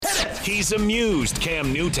He's amused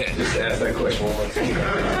Cam Newton. Just ask that question one more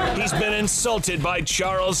time. He's been insulted by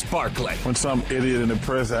Charles Barkley. When some idiot in the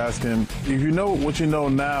press asks him, if you know what you know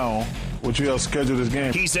now, would you have scheduled this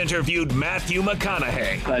game? He's interviewed Matthew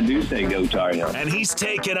McConaughey. I do say go Tar Heels. And he's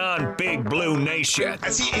taken on Big Blue Nation.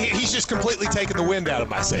 He's just completely taken the wind out of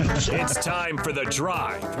my sails. It's time for The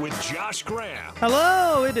Drive with Josh Graham.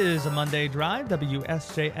 Hello, it is a Monday Drive,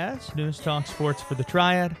 WSJS, News Talk Sports for the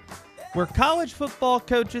Triad, where college football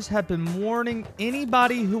coaches have been warning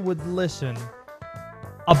anybody who would listen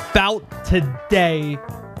about today.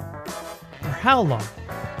 For how long?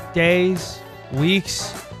 Days,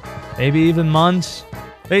 weeks, maybe even months.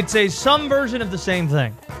 They'd say some version of the same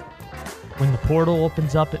thing. When the portal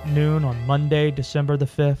opens up at noon on Monday, December the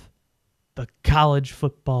 5th, the college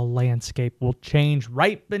football landscape will change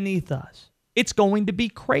right beneath us. It's going to be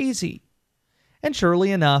crazy. And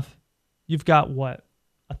surely enough, you've got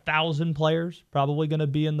 1,000 players probably going to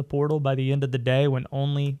be in the portal by the end of the day when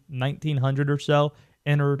only 1,900 or so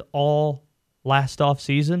entered all last off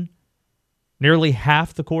season. Nearly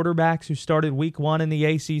half the quarterbacks who started week 1 in the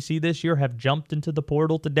ACC this year have jumped into the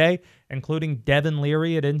portal today, including Devin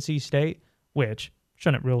Leary at NC State, which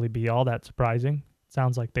shouldn't really be all that surprising.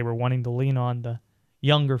 Sounds like they were wanting to lean on the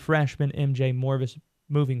younger freshman MJ Morvis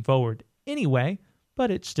moving forward anyway, but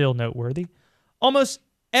it's still noteworthy. Almost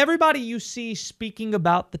everybody you see speaking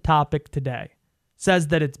about the topic today says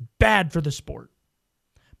that it's bad for the sport.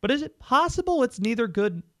 But is it possible it's neither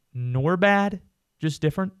good nor bad, just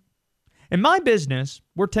different? In my business,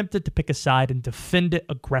 we're tempted to pick a side and defend it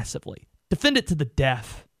aggressively. Defend it to the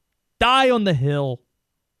death. Die on the hill.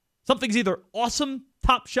 Something's either awesome,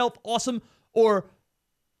 top shelf awesome, or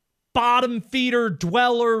bottom feeder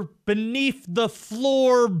dweller beneath the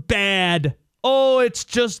floor bad. Oh, it's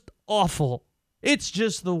just awful. It's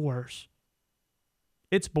just the worst.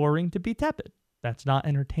 It's boring to be tepid. That's not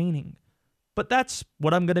entertaining. But that's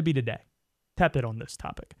what I'm going to be today. Tepid on this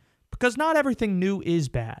topic. Because not everything new is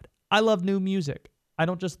bad. I love new music. I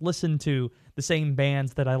don't just listen to the same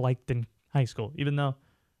bands that I liked in high school, even though I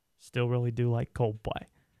still really do like Coldplay.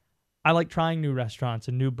 I like trying new restaurants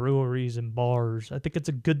and new breweries and bars. I think it's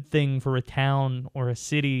a good thing for a town or a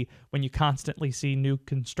city when you constantly see new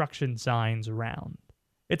construction signs around.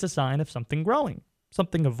 It's a sign of something growing,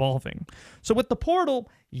 something evolving. So with the portal,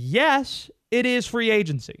 yes, it is free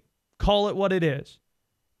agency. Call it what it is.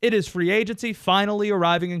 It is free agency finally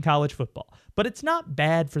arriving in college football. But it's not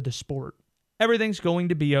bad for the sport. Everything's going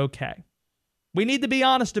to be okay. We need to be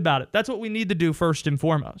honest about it. That's what we need to do first and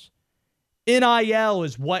foremost. NIL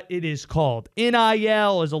is what it is called.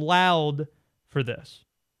 NIL is allowed for this.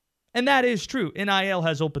 And that is true. NIL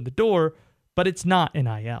has opened the door, but it's not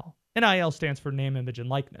NIL. NIL stands for name, image, and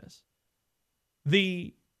likeness.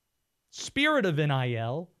 The spirit of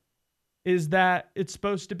NIL is that it's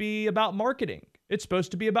supposed to be about marketing. It's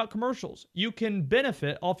supposed to be about commercials. You can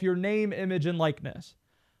benefit off your name, image, and likeness.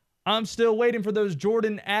 I'm still waiting for those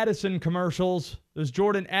Jordan Addison commercials, those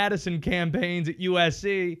Jordan Addison campaigns at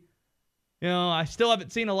USC. You know, I still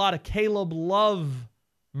haven't seen a lot of Caleb Love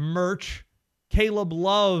merch, Caleb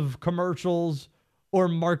Love commercials, or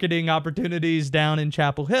marketing opportunities down in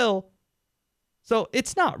Chapel Hill. So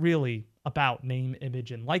it's not really about name,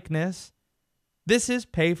 image, and likeness. This is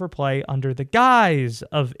pay for play under the guise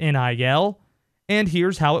of NIL. And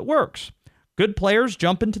here's how it works. Good players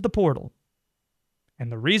jump into the portal.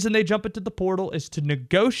 And the reason they jump into the portal is to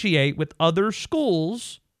negotiate with other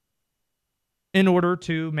schools in order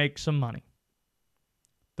to make some money.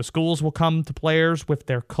 The schools will come to players with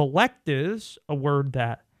their collectives, a word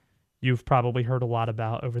that you've probably heard a lot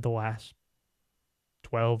about over the last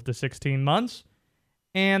 12 to 16 months.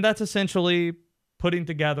 And that's essentially putting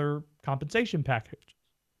together compensation packages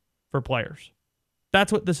for players.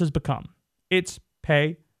 That's what this has become. It's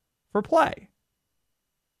pay for play.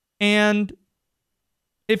 And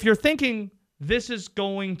if you're thinking this is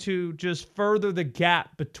going to just further the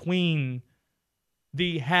gap between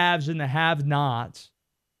the haves and the have-nots,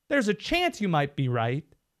 there's a chance you might be right.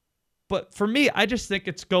 But for me, I just think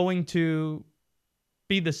it's going to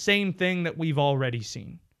be the same thing that we've already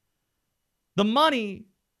seen. The money,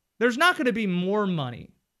 there's not going to be more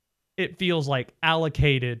money, it feels like,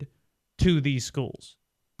 allocated to these schools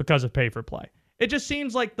because of pay for play. It just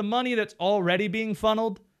seems like the money that's already being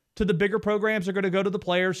funneled to the bigger programs are going to go to the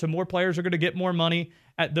players, so more players are going to get more money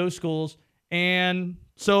at those schools, and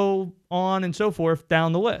so on and so forth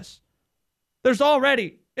down the list. It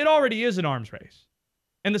already is an arms race.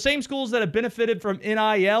 And the same schools that have benefited from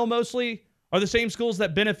NIL mostly are the same schools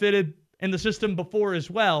that benefited in the system before as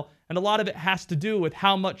well, and a lot of it has to do with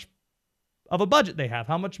how much of a budget they have,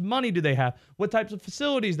 how much money do they have, what types of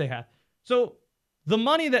facilities they have. So the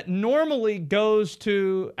money that normally goes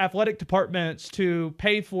to athletic departments to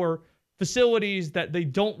pay for facilities that they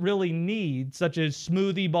don't really need, such as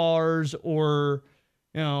smoothie bars or,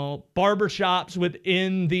 barbershops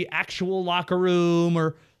within the actual locker room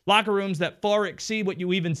or locker rooms that far exceed what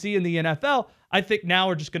you even see in the NFL, I think now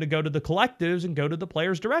are just going to go to the collectives and go to the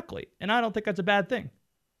players directly. And I don't think that's a bad thing.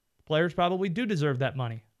 Players probably do deserve that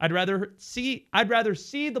money. I'd rather see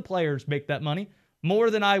the players make that money more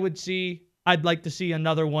than I'd like to see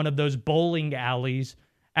another one of those bowling alleys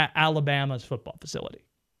at Alabama's football facility.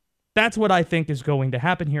 That's what I think is going to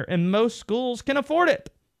happen here. And most schools can afford it.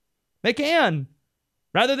 They can.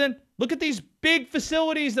 Rather than look at these big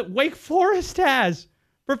facilities that Wake Forest has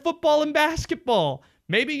for football and basketball.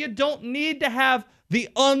 Maybe you don't need to have the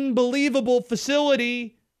unbelievable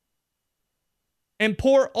facility and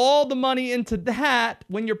pour all the money into that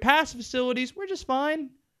when your past facilities were just fine.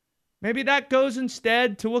 Maybe that goes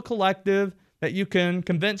instead to a collective that you can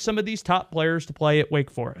convince some of these top players to play at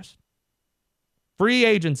Wake Forest. Free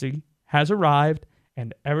agency has arrived,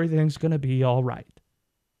 and everything's going to be all right.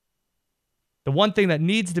 The one thing that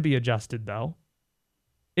needs to be adjusted, though,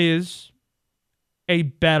 is a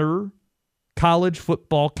better college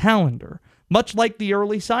football calendar. Much like the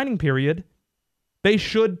early signing period, they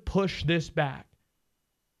should push this back.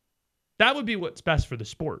 That would be what's best for the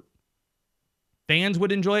sport. Fans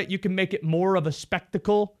would enjoy it. You can make it more of a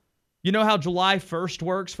spectacle. You know how July 1st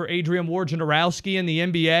works for Adrian Wojnarowski in the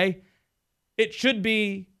NBA? It should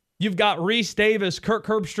be, you've got Reese Davis, Kirk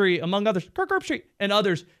Herbstreit, among others, and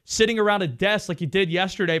others sitting around a desk like you did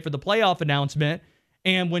yesterday for the playoff announcement.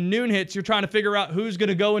 And when noon hits, you're trying to figure out who's going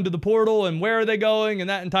to go into the portal and where are they going and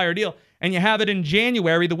that entire deal. And you have it in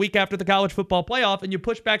January, the week after the college football playoff, and you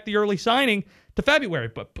push back the early signing to February.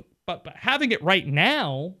 But having it right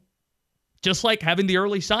now, just like having the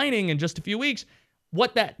early signing in just a few weeks,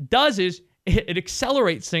 what that does is it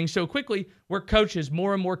accelerates things so quickly where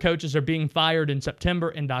more and more coaches are being fired in September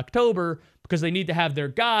and October because they need to have their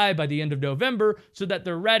guy by the end of November so that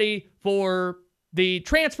they're ready for the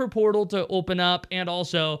transfer portal to open up and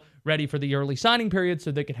also ready for the early signing period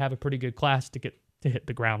so they could have a pretty good class to hit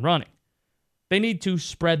the ground running. They need to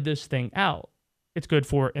spread this thing out. It's good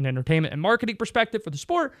for an entertainment and marketing perspective for the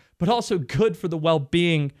sport, but also good for the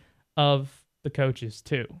well-being of the coaches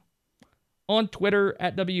too. On Twitter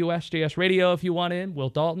at WSJS Radio if you want in. Will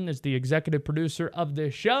Dalton is the executive producer of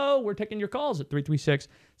this show. We're taking your calls at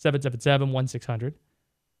 336-777-1600.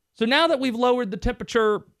 So now that we've lowered the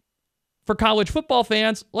temperature for college football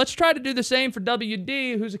fans, let's try to do the same for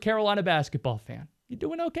WD, who's a Carolina basketball fan. You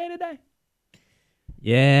doing okay today?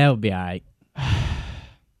 Yeah, it'll be all right.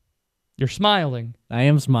 You're smiling. I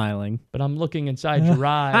am smiling. But I'm looking inside your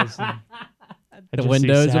eyes. And the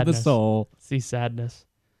windows of the soul. See sadness.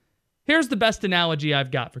 Here's the best analogy I've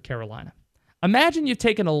got for Carolina. Imagine you've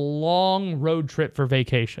taken a long road trip for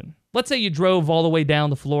vacation. Let's say you drove all the way down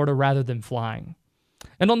to Florida rather than flying.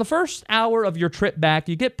 And on the first hour of your trip back,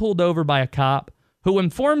 you get pulled over by a cop who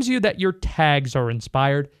informs you that your tags are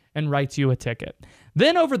expired and writes you a ticket.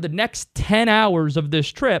 Then over the next 10 hours of this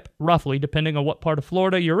trip, roughly, depending on what part of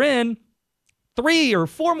Florida you're in, 3 or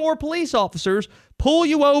 4 more police officers pull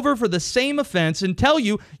you over for the same offense and tell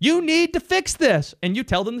you, you need to fix this. And you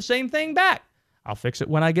tell them the same thing back. I'll fix it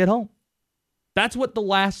when I get home. That's what the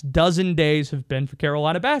last dozen days have been for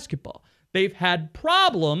Carolina basketball. They've had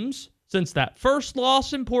problems since that first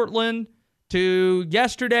loss in Portland to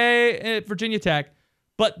yesterday at Virginia Tech,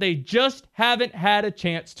 but they just haven't had a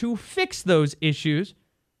chance to fix those issues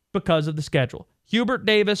because of the schedule. Hubert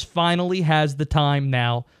Davis finally has the time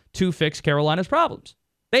now to fix Carolina's problems.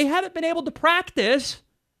 They haven't been able to practice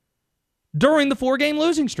during the 4-game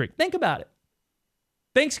losing streak. Think about it.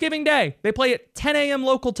 Thanksgiving Day, they play at 10 a.m.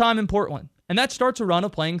 local time in Portland, and that starts a run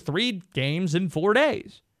of playing 3 games in 4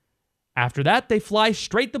 days. After that, they fly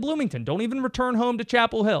straight to Bloomington. Don't even return home to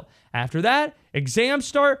Chapel Hill. After that, exams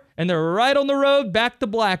start, and they're right on the road back to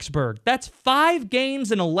Blacksburg. That's 5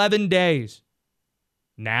 games in 11 days.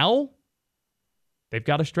 Now, they've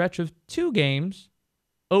got a stretch of 2 games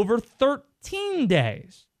over 13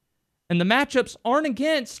 days. And the matchups aren't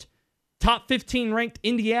against top 15 ranked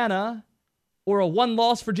Indiana or a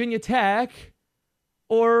 1-loss Virginia Tech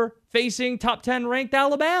or facing top 10 ranked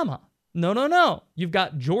Alabama. No. You've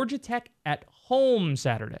got Georgia Tech at home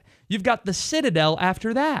Saturday. You've got the Citadel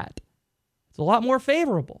after that. It's a lot more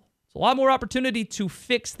favorable. It's a lot more opportunity to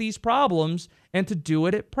fix these problems and to do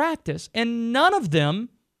it at practice. And none of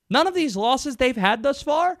these losses they've had thus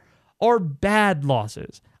far are bad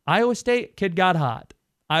losses. Iowa State, kid got hot.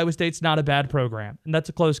 Iowa State's not a bad program, and that's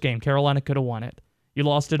a close game. Carolina could have won it. You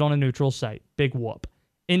lost it on a neutral site. Big whoop.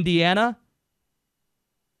 Indiana,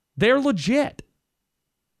 they're legit.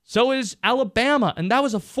 So is Alabama, and that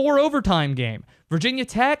was a 4-overtime game. Virginia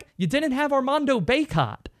Tech, you didn't have Armando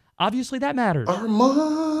Bacot. Obviously, that mattered.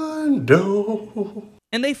 Armando.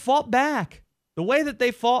 And they fought back. The way that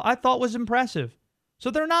they fought, I thought, was impressive.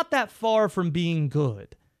 So they're not that far from being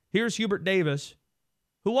good. Here's Hubert Davis,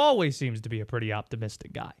 who always seems to be a pretty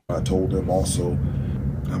optimistic guy. I told him also,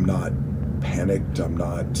 I'm not panicked. I'm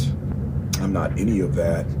not any of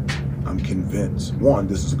that. I'm convinced. One,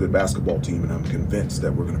 this is a good basketball team, and I'm convinced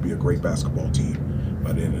that we're going to be a great basketball team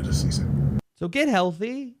by the end of the season. So get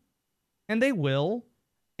healthy, and they will,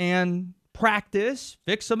 and practice,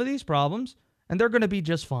 fix some of these problems, and they're going to be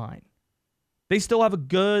just fine. They still have a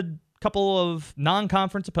good couple of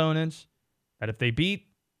non-conference opponents that if they beat,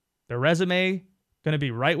 their resume going to be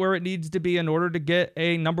right where it needs to be in order to get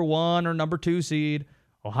a number 1 or number 2 seed.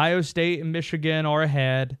 Ohio State and Michigan are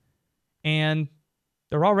ahead, and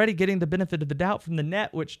they're already getting the benefit of the doubt from the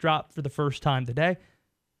net, which dropped for the first time today.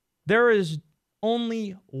 There is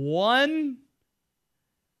only one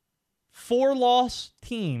 4-loss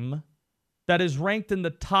team that is ranked in the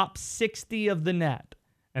top 60 of the net,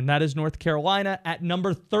 and that is North Carolina at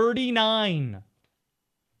number 39.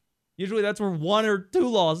 Usually that's where 1 or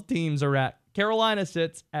 2-loss teams are at. Carolina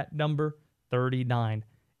sits at number 39.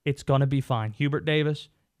 It's going to be fine. Hubert Davis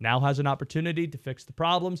now has an opportunity to fix the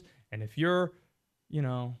problems, and if you're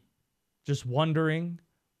just wondering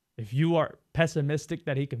if you are pessimistic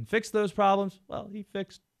that he can fix those problems, well, he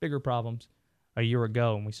fixed bigger problems a year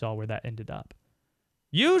ago, and we saw where that ended up.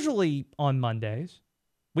 Usually on Mondays,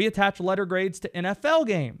 we attach letter grades to NFL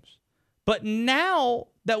games. But now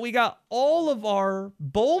that we got all of our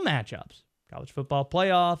bowl matchups, college football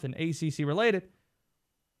playoff and ACC related,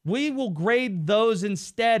 we will grade those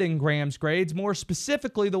instead in Graham's grades, more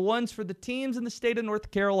specifically the ones for the teams in the state of North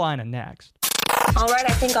Carolina next. All right,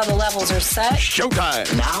 I think all the levels are set.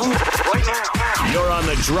 Showtime. Now? Right now. You're on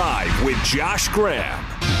The Drive with Josh Graham.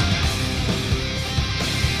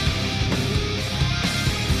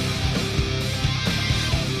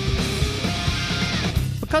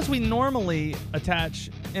 Because we normally attach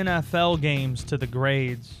NFL games to the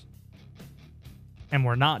grades, and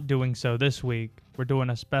we're not doing so this week, we're doing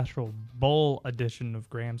a special bowl edition of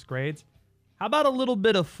Graham's Grades. How about a little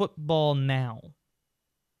bit of football now?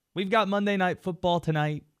 We've got Monday Night Football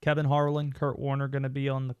tonight. Kevin Harlan, Kurt Warner going to be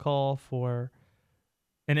on the call for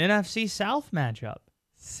an NFC South matchup.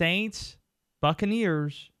 Saints,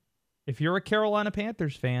 Buccaneers. If you're a Carolina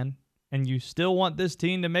Panthers fan and you still want this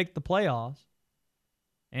team to make the playoffs,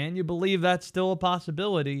 and you believe that's still a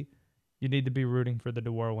possibility, you need to be rooting for the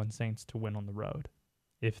New Orleans Saints to win on the road.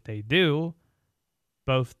 If they do,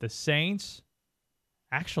 both the Saints,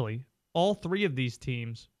 actually, all 3 of these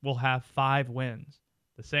teams will have 5 wins.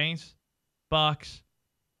 The Saints, Bucs,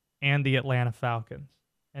 and the Atlanta Falcons.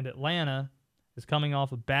 And Atlanta is coming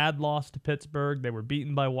off a bad loss to Pittsburgh. They were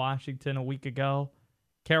beaten by Washington a week ago.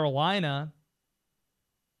 Carolina,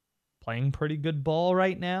 playing pretty good ball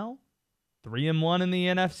right now. 3-1 in the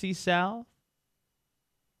NFC South.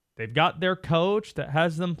 They've got their coach that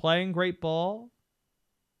has them playing great ball.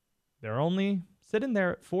 They're only sitting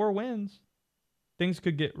there at 4 wins. Things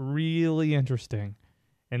could get really interesting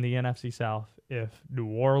in the NFC South if New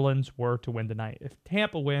Orleans were to win tonight. If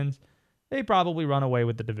Tampa wins, they probably run away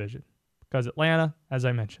with the division. Because Atlanta, as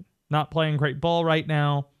I mentioned, not playing great ball right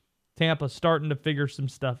now. Tampa's starting to figure some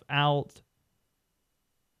stuff out.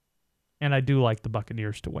 And I do like the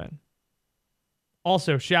Buccaneers to win.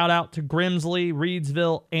 Also, shout out to Grimsley,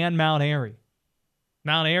 Reidsville, and Mount Airy.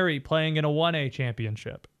 Mount Airy playing in a 1A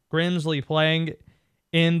championship. Grimsley playing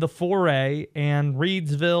in the 4A, and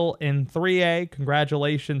Reidsville in 3A.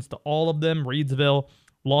 Congratulations to all of them. Reidsville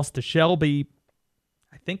lost to Shelby,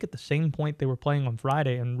 I think at the same point they were playing on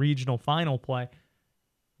Friday in regional final play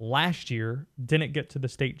last year. Didn't get to the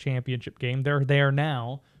state championship game. They're there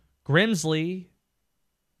now. Grimsley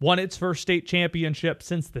won its first state championship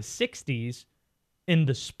since the 60s in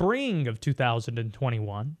the spring of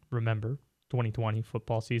 2021. Remember, 2020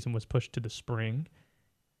 football season was pushed to the spring.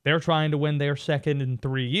 They're trying to win their second in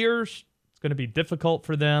 3 years. It's going to be difficult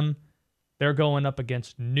for them. They're going up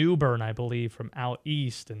against New Bern, I believe, from out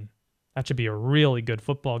east, and that should be a really good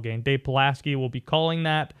football game. Dave Pulaski will be calling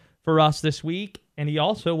that for us this week, and he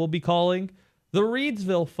also will be calling the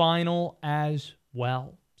Reidsville final as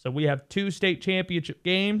well. So we have 2 state championship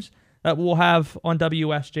games that we'll have on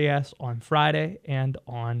WSJS on Friday and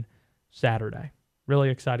on Saturday. Really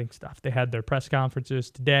exciting stuff. They had their press conferences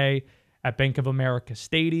today at Bank of America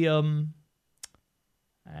Stadium,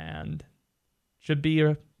 and should be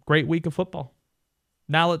a great week of football.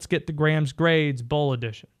 Now let's get to Graham's Grades Bowl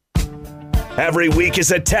Edition. Every week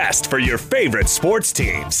is a test for your favorite sports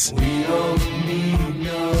teams. We don't need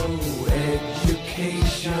no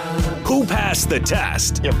passed the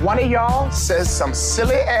test? If one of y'all says some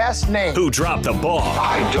silly-ass name. Who dropped the ball?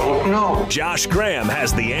 I don't know. Josh Graham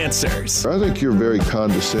has the answers. I think you're very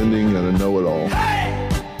condescending and a know-it-all. Hey,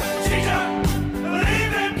 teacher,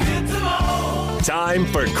 believe in kids alone. Time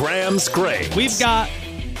for Graham's Grades. We've got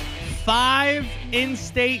 5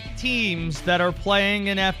 in-state teams that are playing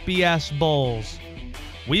in FBS Bowls.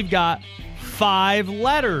 We've got 5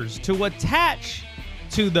 letters to attach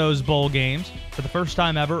to those bowl games. For the first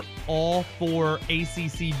time ever, all 4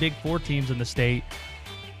 ACC Big 4 teams in the state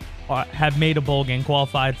have made a bowl game,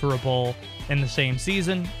 qualified for a bowl in the same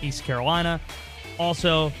season. East Carolina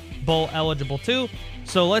also bowl eligible too.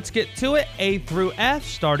 So let's get to it. A through F,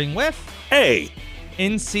 starting with A.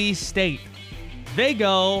 NC State. They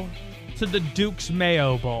go to the Duke's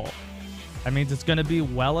Mayo Bowl. That means it's going to be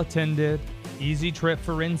well attended, easy trip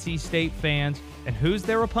for NC State fans. And who's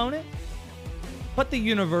their opponent? But the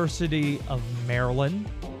University of Maryland.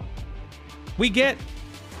 We get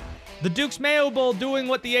the Duke's Mayo Bowl doing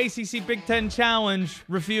what the ACC Big Ten Challenge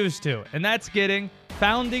refused to, and that's getting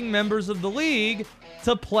founding members of the league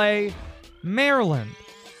to play Maryland.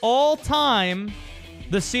 All time,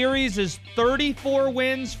 the series is 34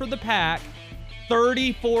 wins for the Pack,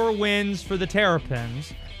 34 wins for the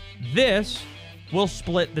Terrapins. This will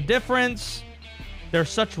split the difference. There's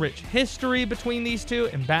such rich history between these two.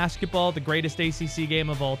 In basketball, the greatest ACC game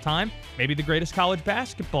of all time, maybe the greatest college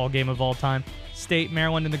basketball game of all time, State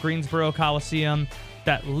Maryland in the Greensboro Coliseum,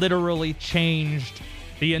 that literally changed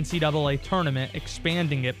the NCAA tournament,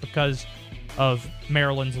 expanding it because of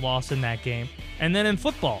Maryland's loss in that game. And then in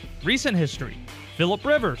football, recent history, Phillip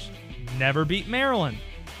Rivers never beat Maryland.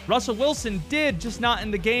 Russell Wilson did, just not in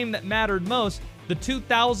the game that mattered most, the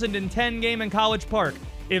 2010 game in College Park.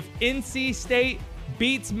 If NC State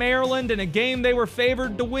beats Maryland in a game they were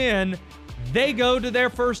favored to win, they go to their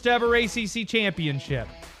first ever ACC championship.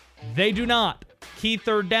 They do not. Key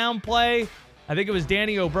third down play. I think it was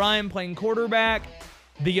Danny O'Brien playing quarterback.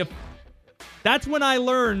 That's when I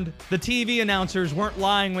learned the TV announcers weren't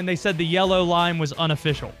lying when they said the yellow line was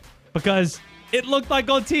unofficial, because it looked like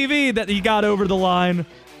on TV that he got over the line,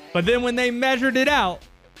 but then when they measured it out,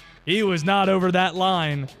 he was not over that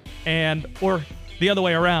line, or the other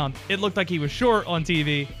way around. It looked like he was short on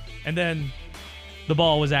TV, and then the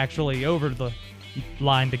ball was actually over the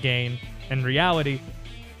line to gain. In reality,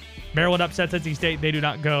 Maryland upsets NC State. They do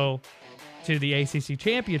not go to the ACC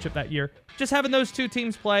championship that year. Just having those two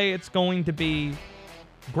teams play, it's going to be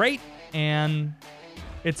great, and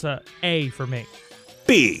it's a A for me.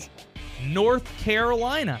 B. North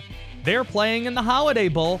Carolina. They're playing in the Holiday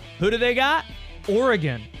Bowl. Who do they got?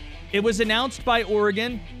 Oregon. It was announced by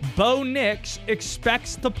Oregon, Bo Nix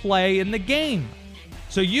expects to play in the game.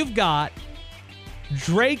 So you've got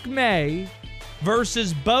Drake May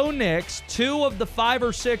versus Bo Nix, 2 of the 5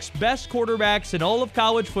 or 6 best quarterbacks in all of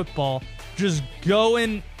college football, just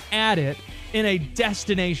going at it in a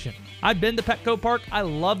destination. I've been to Petco Park. I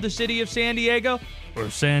love the city of San Diego, or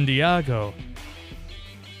San Diego.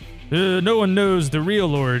 No one knows the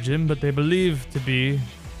real origin, but they believe to be.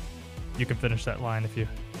 You can finish that line if you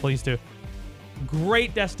please do.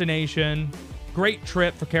 Great destination, great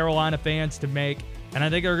trip for Carolina fans to make, and I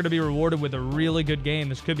think they're going to be rewarded with a really good game.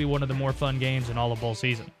 This could be one of the more fun games in all of bowl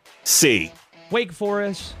season. C. Wake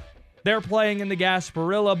Forest. They're playing in the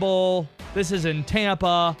Gasparilla Bowl. This is in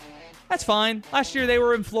Tampa. That's fine. Last year they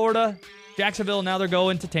were in Florida, Jacksonville. Now they're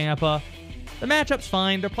going to Tampa. The matchup's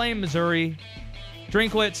fine. They're playing Missouri.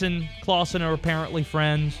 Drinkwitz and Clawson are apparently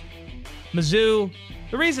friends. Mizzou.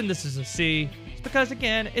 The reason this is a C is because,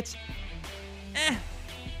 again, it's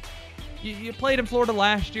You played in Florida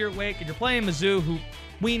last year at Wake, and you're playing Mizzou, who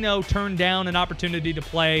we know turned down an opportunity to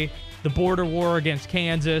play the border war against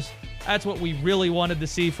Kansas. That's what we really wanted to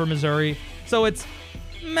see for Missouri. So it's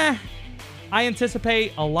meh. I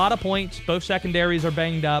anticipate a lot of points. Both secondaries are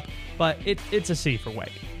banged up, but it's a C for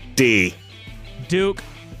Wake. D. Duke,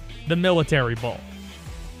 the Military Bowl.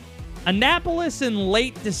 Annapolis in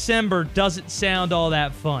late December doesn't sound all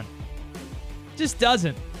that fun. Just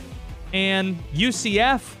doesn't. And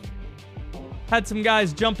UCF had some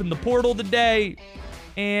guys jump in the portal today,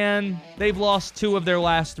 and they've lost 2 of their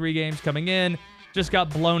last 3 games coming in. Just got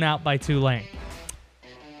blown out by Tulane.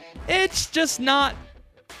 It's just not.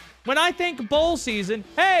 When I think bowl season,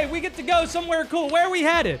 hey, we get to go somewhere cool. Where are we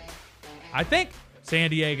headed? I think San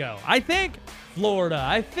Diego. I think Florida.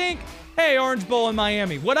 I think, hey, Orange Bowl in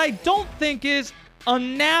Miami. What I don't think is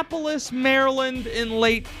Annapolis, Maryland in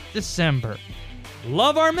late December.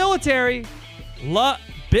 Love our military.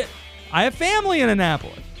 I have family in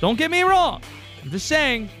Annapolis. Don't get me wrong. I'm just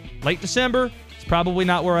saying, late December is probably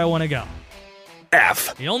not where I want to go.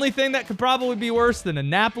 F. The only thing that could probably be worse than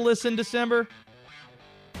Annapolis in December,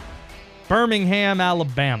 Birmingham,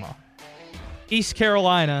 Alabama. East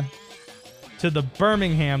Carolina to the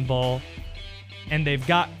Birmingham Bowl, and they've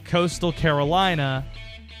got Coastal Carolina,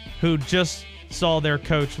 who just saw their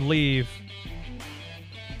coach leave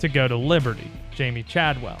to go to Liberty, Jamie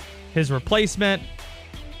Chadwell. His replacement,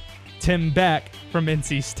 Tim Beck from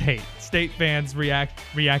NC State. State fans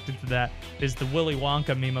reacted to that. Is the Willy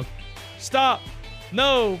Wonka meme of, stop,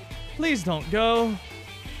 no, please don't go.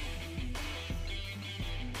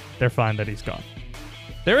 They're fine that he's gone.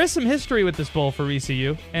 There is some history with this bowl for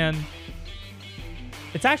ECU, and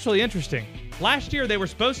it's actually interesting. Last year, they were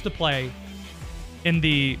supposed to play in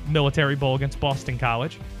the Military Bowl against Boston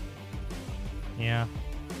College. Yeah.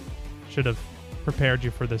 Should have prepared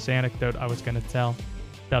you for this anecdote I was going to tell,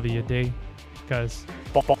 WD, because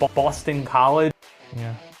Boston College?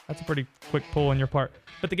 Yeah, that's a pretty quick pull on your part.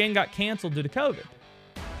 But the game got canceled due to COVID.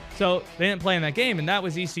 So they didn't play in that game, and that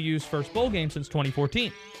was ECU's first bowl game since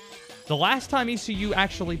 2014. The last time ECU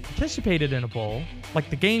actually participated in a bowl, like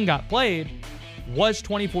the game got played, was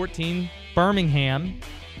 2014 Birmingham,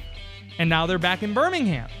 and now they're back in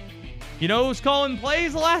Birmingham. You know who's calling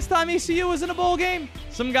plays the last time ECU was in a bowl game?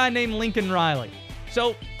 Some guy named Lincoln Riley.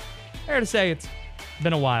 So, fair to say it's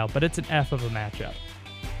been a while, but it's an F of a matchup.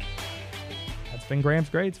 That's been Graham's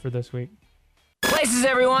grades for this week. Places,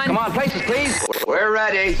 everyone. Come on, places, please. We're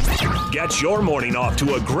ready. Get your morning off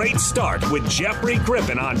to a great start with Jeffrey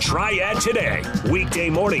Griffin on Triad Today. Weekday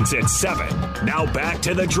mornings at 7. Now back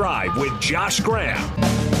to The Drive with Josh Graham.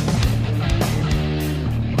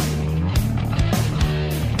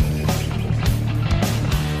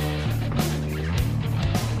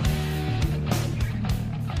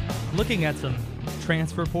 Looking at some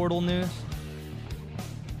transfer portal news,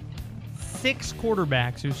 6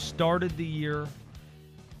 quarterbacks who started the year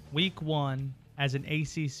week 1 as an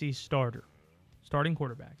ACC starter, starting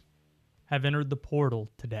quarterbacks, have entered the portal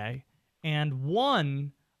today. And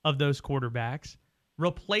one of those quarterbacks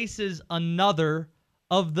replaces another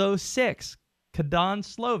of those 6. Kedon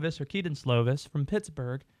Slovis from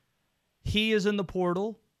Pittsburgh. He is in the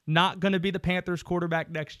portal, not going to be the Panthers quarterback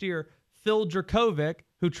next year. Phil Dracovic,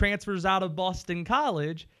 who transfers out of Boston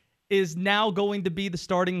College, is now going to be the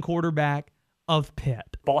starting quarterback of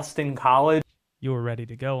Pitt. Boston College. You were ready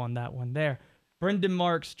to go on that one there. Brendan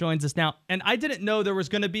Marks joins us now. And I didn't know there was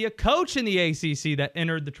going to be a coach in the ACC that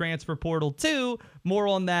entered the transfer portal too. More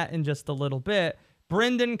on that in just a little bit.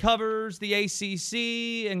 Brendan covers the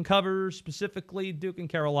ACC and covers specifically Duke and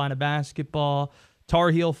Carolina basketball. Tar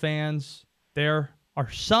Heel fans, there are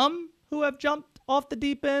some who have jumped off the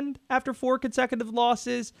deep end after 4 consecutive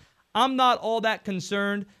losses. I'm not all that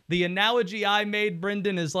concerned. The analogy I made,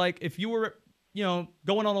 Brendan, is like if you were,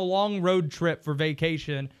 going on a long road trip for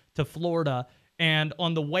vacation to Florida, and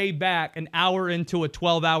on the way back, an hour into a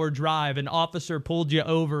 12-hour drive, an officer pulled you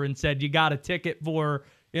over and said you got a ticket for,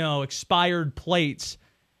 expired plates,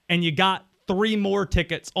 and you got 3 more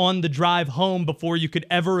tickets on the drive home before you could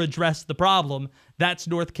ever address the problem. That's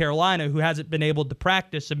North Carolina, who hasn't been able to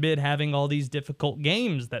practice amid having all these difficult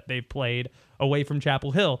games that they've played away from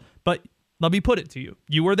Chapel Hill. But let me put it to you.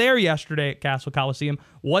 You were there yesterday at Castle Coliseum.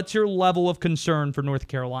 What's your level of concern for North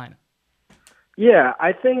Carolina? Yeah,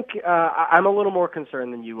 I think I'm a little more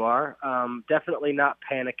concerned than you are. Definitely not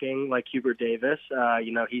panicking like Hubert Davis.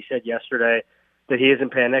 He said yesterday that he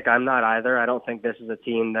isn't panic. I'm not either. I don't think this is a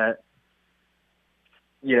team that,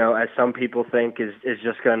 as some people think, is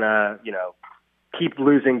just going to, keep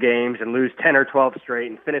losing games and lose 10 or 12 straight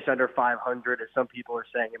and finish under 500, as some people are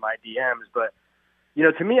saying in my DMs. But,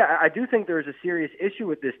 to me, I do think there is a serious issue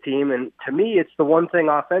with this team. And to me, it's the one thing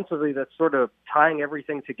offensively that's sort of tying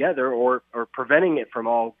everything together or preventing it from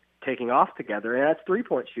all taking off together, and that's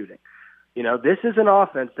three-point shooting. This is an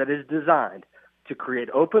offense that is designed to create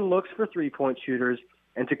open looks for three-point shooters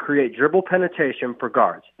and to create dribble penetration for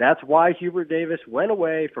guards. That's why Hubert Davis went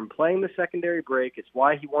away from playing the secondary break. It's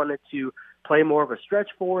why he wanted to play more of a stretch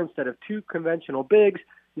 4 instead of 2 conventional bigs.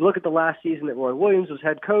 You look at the last season that Roy Williams was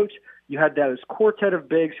head coach, you had those quartet of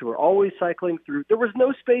bigs who were always cycling through. There was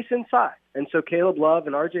no space inside. And so Caleb Love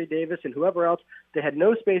and R.J. Davis and whoever else, they had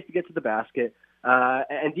no space to get to the basket,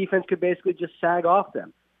 and defense could basically just sag off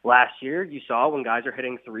them. Last year, you saw when guys are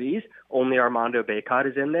hitting threes, only Armando Bacot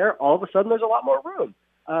is in there. All of a sudden, there's a lot more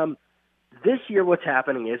room. This year, what's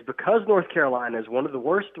happening is because North Carolina is one of the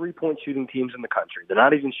worst three-point shooting teams in the country, they're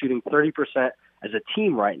not even shooting 30% as a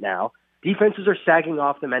team right now, defenses are sagging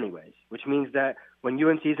off them anyways, which means that when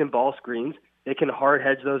UNC is in ball screens, they can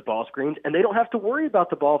hard-hedge those ball screens, and they don't have to worry about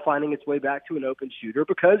the ball finding its way back to an open shooter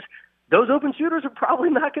because those open shooters are probably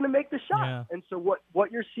not going to make the shot. Yeah. And so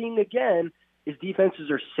what you're seeing again is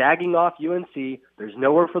defenses are sagging off UNC. There's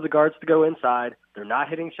nowhere for the guards to go inside. They're not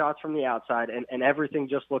hitting shots from the outside, and everything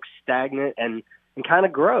just looks stagnant and kind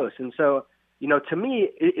of gross. And so, to me,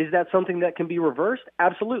 is that something that can be reversed?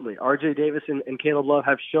 Absolutely. R.J. Davis and Caleb Love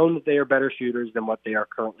have shown that they are better shooters than what they are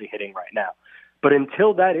currently hitting right now. But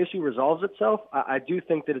until that issue resolves itself, I do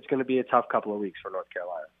think that it's going to be a tough couple of weeks for North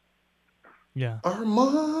Carolina. Yeah.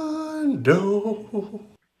 Armando.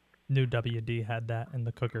 New WD had that in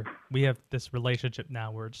the cooker. We have this relationship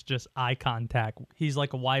now where it's just eye contact. He's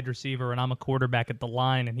like a wide receiver, and I'm a quarterback at the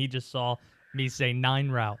line, and he just saw me say 9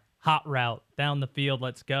 route, hot route, down the field,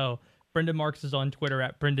 let's go. Brendan Marks is on Twitter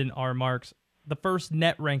at Brendan R. Marks. The first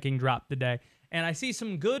net ranking dropped today, and I see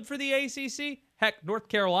some good for the ACC. Heck, North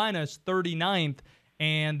Carolina is 39th,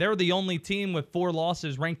 and they're the only team with 4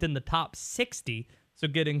 losses ranked in the top 60, so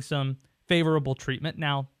getting some favorable treatment.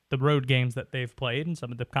 Now, the road games that they've played and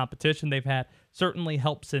some of the competition they've had certainly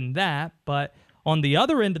helps in that. But on the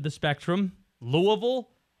other end of the spectrum, Louisville,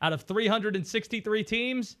 out of 363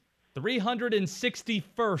 teams,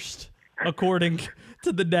 361st, according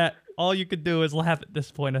to the net. All you could do is laugh at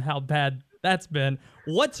this point at how bad that's been.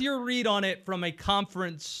 What's your read on it from a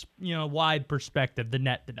conference, wide perspective, the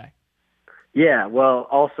net today? Yeah, well,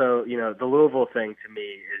 also, the Louisville thing to me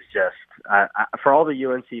is just, for all the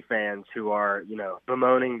UNC fans who are,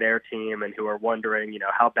 bemoaning their team and who are wondering,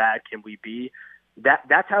 how bad can we be,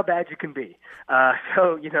 that's how bad you can be.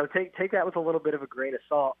 So, take that with a little bit of a grain of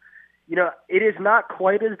salt. It is not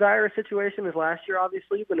quite as dire a situation as last year,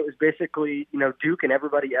 obviously, when it was basically, Duke and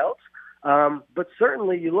everybody else. But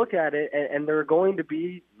certainly you look at it, and there are going to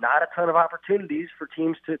be not a ton of opportunities for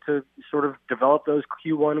teams to sort of develop those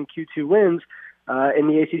Q1 and Q2 wins in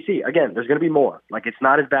the ACC. Again, there's going to be more. Like, it's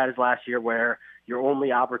not as bad as last year where your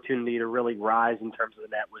only opportunity to really rise in terms of the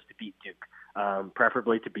net was to beat Duke,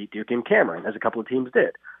 preferably to beat Duke in Cameron, as a couple of teams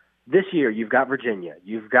did. This year, you've got Virginia.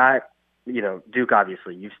 You've got Duke,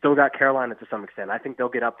 obviously. You've still got Carolina to some extent. I think they'll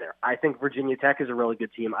get up there. I think Virginia Tech is a really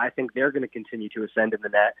good team. I think they're going to continue to ascend in the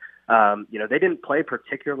net. They didn't play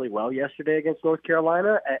particularly well yesterday against North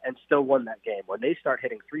Carolina and still won that game. When they start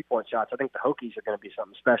hitting three-point shots, I think the Hokies are going to be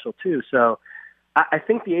something special too. So I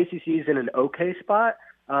think the ACC is in an okay spot,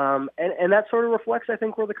 and that sort of reflects, I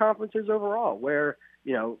think, where the conference is overall, where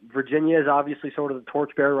Virginia is obviously sort of the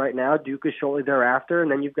torchbearer right now. Duke is shortly thereafter,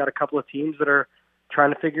 and then you've got a couple of teams that are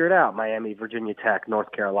trying to figure it out. Miami, Virginia Tech,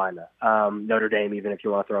 North Carolina, Notre Dame, even if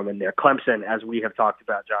you want to throw them in there. Clemson, as we have talked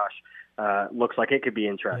about, Josh, looks like it could be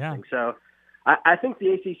interesting. Yeah. So I think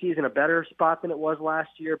the ACC is in a better spot than it was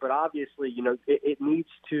last year, but obviously, it needs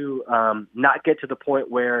to not get to the point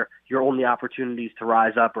where your only opportunities to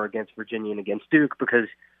rise up are against Virginia and against Duke, because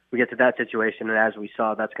we get to that situation, and as we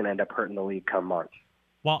saw, that's going to end up hurting the league come March.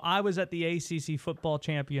 While I was at the ACC Football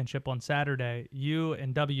Championship on Saturday, you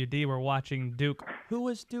and WD were watching Duke. Who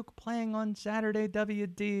was Duke playing on Saturday,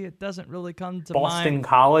 WD? It doesn't really come to mind. Boston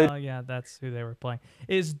College. Oh, yeah, that's who they were playing.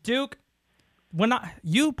 Is Duke...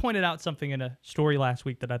 You pointed out something in a story last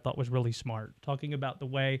week that I thought was really smart, talking about the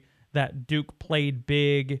way that Duke played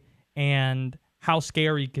big and how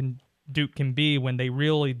scary Duke can be when they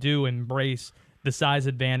really do embrace the size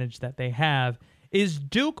advantage that they have. Is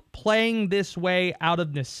Duke playing this way out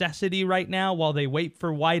of necessity right now while they wait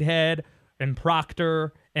for Whitehead and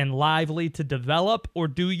Proctor and Lively to develop, or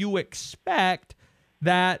do you expect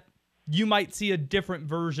that you might see a different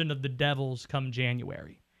version of the Devils come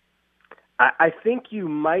January? I think you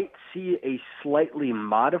might see a slightly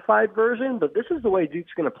modified version, but this is the way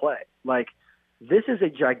Duke's going to play. Like, this is a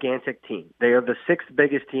gigantic team. They are the 6th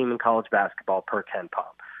biggest team in college basketball per Ken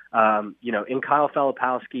Pop. In Kyle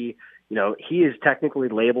Filipowski, he is technically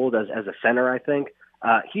labeled as a center, I think.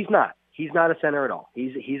 He's not. He's not a center at all.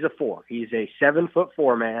 He's a 4. He's a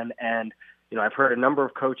 7'4" man, and I've heard a number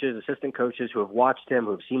of coaches, assistant coaches, who have watched him,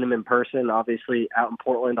 who have seen him in person, obviously out in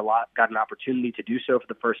Portland a lot, got an opportunity to do so for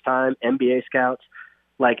the first time, NBA scouts.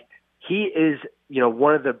 Like, he is,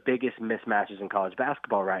 one of the biggest mismatches in college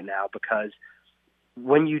basketball right now, because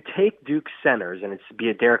when you take Duke's centers, and it's be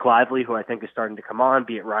it Derek Lively, who I think is starting to come on,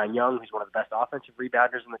 be it Ryan Young, who's one of the best offensive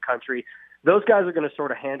rebounders in the country, those guys are going to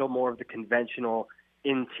sort of handle more of the conventional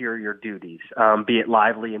interior duties, be it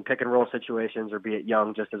Lively in pick-and-roll situations or be it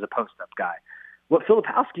Young just as a post-up guy. What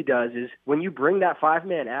Filipowski does is when you bring that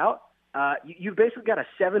 5-man out, you've basically got a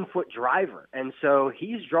 7-foot driver. And so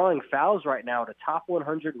he's drawing fouls right now at a top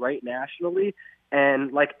 100 rate nationally, and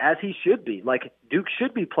as he should be. Duke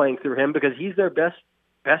should be playing through him because he's their best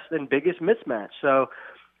and biggest mismatch. So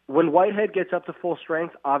when Whitehead gets up to full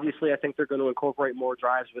strength, obviously I think they're going to incorporate more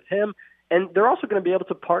drives with him. And they're also going to be able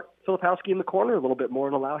to park Filipowski in the corner a little bit more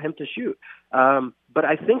and allow him to shoot. But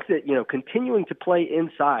I think that, continuing to play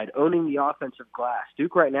inside, owning the offensive glass,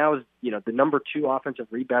 Duke right now is, the number 2 offensive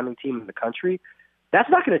rebounding team in the country. That's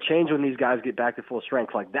not going to change when these guys get back to full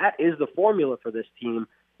strength. Like, that is the formula for this team.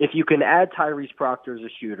 If you can add Tyrese Proctor as a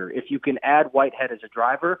shooter, if you can add Whitehead as a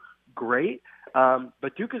driver, great.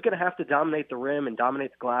 But Duke is going to have to dominate the rim and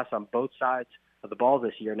dominate the glass on both sides of the ball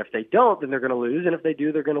this year. And if they don't, then they're going to lose. And if they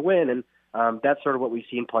do, they're going to win. And that's sort of what we've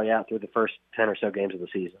seen play out through the first 10 or so games of the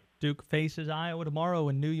season. Duke faces Iowa tomorrow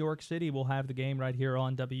in New York City. We'll have the game right here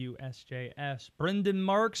on WSJS. Brendan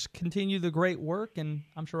Marks, continue the great work, and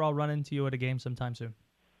I'm sure I'll run into you at a game sometime soon.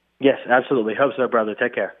 Yes, absolutely. Hope so, brother.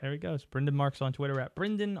 Take care. There he goes. Brendan Marks on Twitter at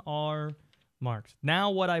Brendan R. Marks.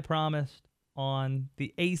 Now what I promised on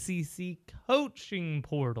the ACC coaching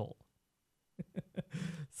portal.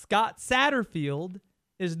 Scott Satterfield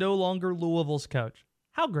is no longer Louisville's coach.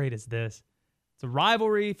 How great is this? It's a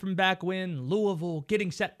rivalry from back when, Louisville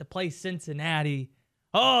getting set to play Cincinnati.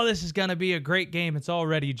 Oh, this is going to be a great game. It's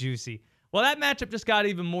already juicy. Well, that matchup just got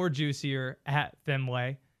even more juicier at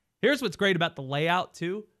Fenway. Here's what's great about the layout,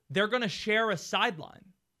 too. They're going to share a sideline.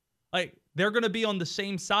 Like, they're going to be on the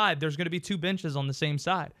same side. There's going to be 2 benches on the same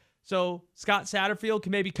side. So Scott Satterfield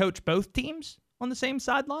can maybe coach both teams on the same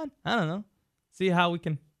sideline. I don't know. See how we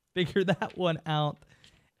can figure that one out.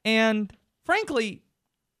 And frankly,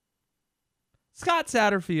 Scott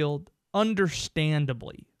Satterfield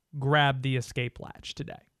understandably grabbed the escape latch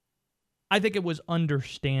today. I think it was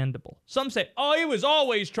understandable. Some say, oh, he was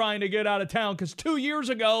always trying to get out of town because 2 years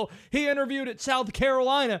ago he interviewed at South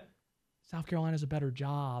Carolina. South Carolina's a better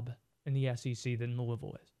job in the SEC than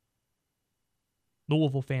Louisville is.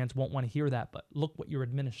 Louisville fans won't want to hear that, but look what your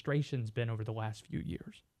administration's been over the last few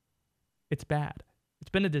years. It's bad. It's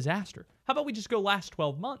been a disaster. How about we just go last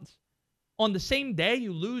 12 months? On the same day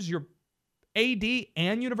you lose your AD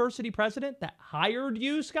and university president that hired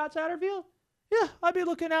you, Scott Satterfield? Yeah, I'd be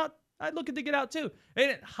looking out. I'd look to get out too. They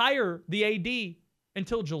didn't hire the AD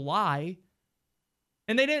until July,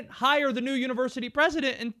 and they didn't hire the new university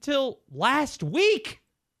president until last week.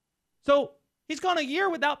 So he's gone a year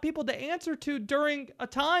without people to answer to during a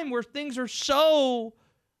time where things are so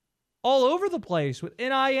all over the place with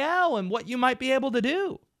NIL and what you might be able to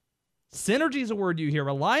do. Synergy is a word you hear.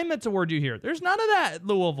 Alignment's a word you hear. There's none of that at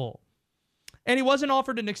Louisville. And he wasn't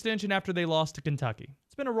offered an extension after they lost to Kentucky.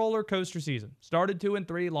 It's been a roller coaster season. Started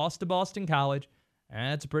 2-3, lost to Boston College.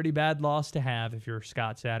 That's a pretty bad loss to have if you're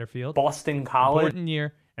Scott Satterfield. Boston College. Important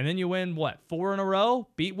year. And then you win, 4 in a row?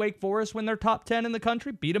 Beat Wake Forest when they're top 10 in the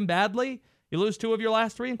country. Beat them badly. You lose 2 of your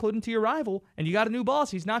last 3, including to your rival. And you got a new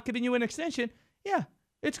boss. He's not giving you an extension. Yeah,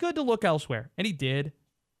 it's good to look elsewhere. And he did.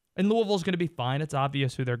 And Louisville's going to be fine. It's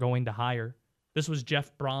obvious who they're going to hire. This was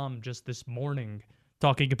Jeff Brom just this morning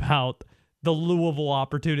talking about the Louisville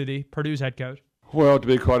opportunity, Purdue's head coach. Well, to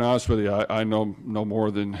be quite honest with you, I know more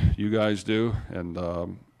than you guys do, and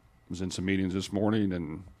was in some meetings this morning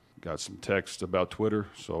and got some text about Twitter,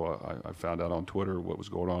 so I found out on Twitter what was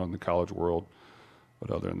going on in the college world. But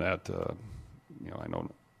other than that, I know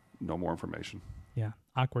no more information. Yeah,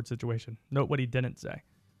 awkward situation. Note what he didn't say.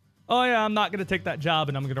 Oh, yeah, I'm not going to take that job,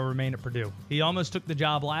 and I'm going to remain at Purdue. He almost took the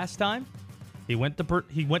job last time. He went to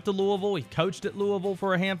Louisville. He coached at Louisville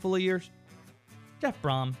for a handful of years. Jeff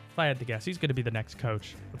Brom, if I had to guess, he's going to be the next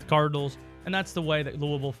coach with the Cardinals, and that's the way that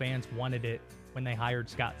Louisville fans wanted it when they hired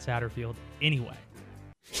Scott Satterfield anyway.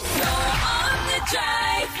 You're on the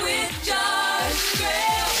drive with Josh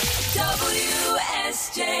Graham,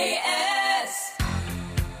 WSJS.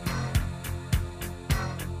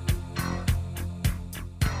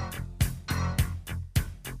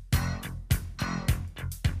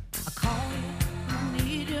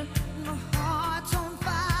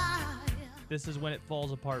 This is when it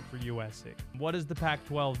falls apart for USC. What does the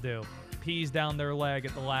Pac-12 do? Pees down their leg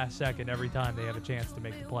at the last second every time they have a chance to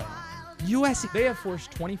make the play. USC, they have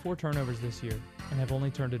forced 24 turnovers this year and have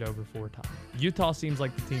only turned it over 4 times. Utah seems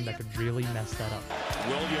like the team that could really mess that up.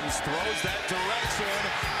 Williams throws that direction,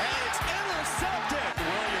 and it's intercepted.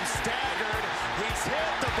 Williams staggered. He's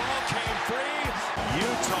hit. The ball came free.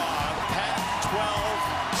 Utah, Pac-12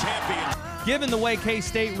 champion. Given the way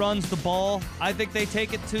K-State runs the ball, I think they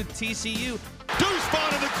take it to TCU. Deuce ball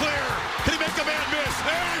in the clear. Can he make the man miss?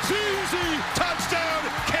 And it's easy. Touchdown,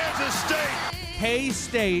 Kansas State.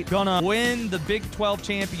 K-State gonna win the Big 12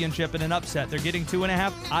 championship in an upset. They're getting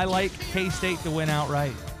 2.5. I like K-State to win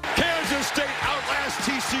outright. Kansas State outlasts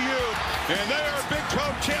TCU, and they are Big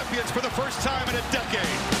 12 champions for the first time in a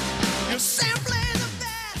decade. You're simply the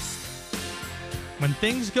best. When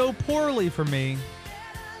things go poorly for me,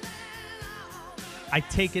 I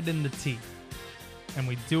take it in the teeth, and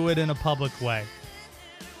we do it in a public way.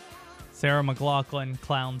 Sarah McLachlan,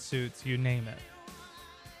 clown suits, you name it.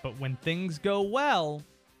 But when things go well,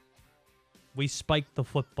 we spike the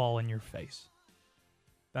football in your face.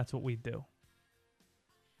 That's what we do.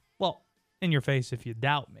 Well, in your face if you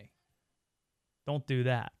doubt me. Don't do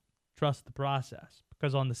that. Trust the process.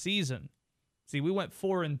 Because on the season, see, we went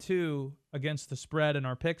 4-2 against the spread in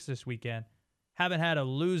our picks this weekend. Haven't had a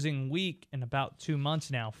losing week in about 2 months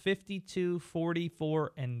now. 52,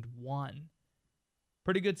 44, and 1.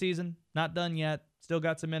 Pretty good season. Not done yet. Still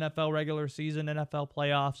got some NFL regular season, NFL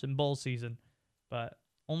playoffs, and bowl season. But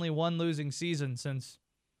only one losing season since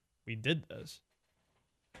we did this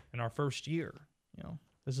in our first year. You know,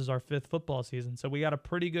 this is our 5th football season. So we got a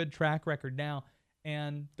pretty good track record now.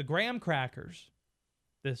 And the Graham Crackers,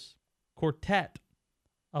 this quartet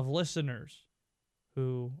of listeners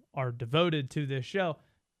who are devoted to this show,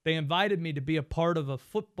 they invited me to be a part of a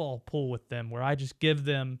football pool with them where I just give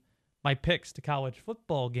them my picks to college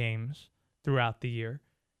football games throughout the year.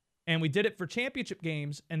 And we did it for championship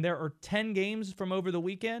games, and there are 10 games from over the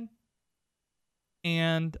weekend.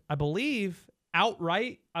 And I believe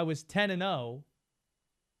outright I was 10-0,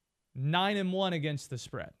 9-1 against the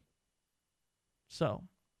spread. So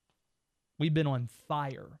we've been on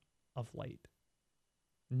fire of late.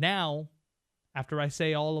 Now, after I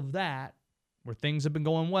say all of that, where things have been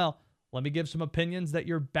going well, let me give some opinions that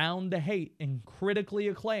you're bound to hate and critically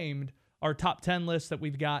acclaimed our top 10 list that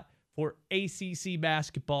we've got for ACC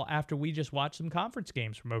basketball after we just watched some conference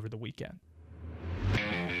games from over the weekend.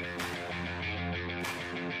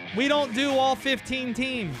 We don't do all 15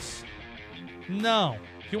 teams. No.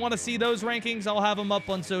 If you want to see those rankings, I'll have them up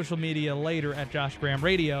on social media later at Josh Graham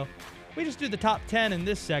Radio. We just do the top 10 in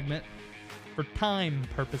this segment for time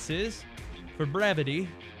purposes, for brevity.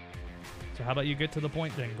 So how about you get to the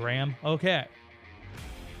point then, Graham? Okay.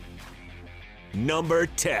 Number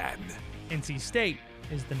 10. NC State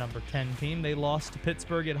is the number 10 team. They lost to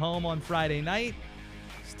Pittsburgh at home on Friday night.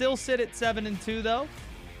 Still sit at 7-2 though.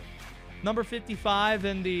 Number 55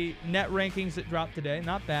 in the net rankings that dropped today.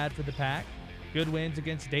 Not bad for the Pack. Good wins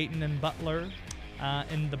against Dayton and Butler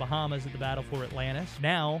in the Bahamas at the Battle for Atlantis.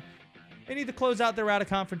 Now, they need to close out their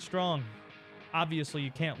out-of-conference strong. Obviously,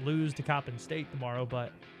 you can't lose to Coppin State tomorrow,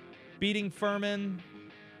 but beating Furman,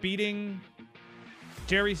 beating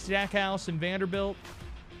Jerry Stackhouse and Vanderbilt,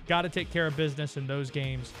 got to take care of business in those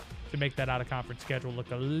games to make that out-of-conference schedule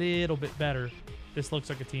look a little bit better. This looks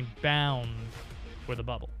like a team bound for the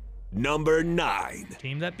bubble. Number 9.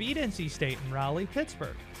 Team that beat NC State and Raleigh,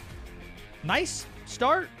 Pittsburgh. Nice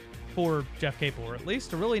start for Jeff Capel, or at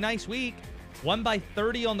least a really nice week. Won by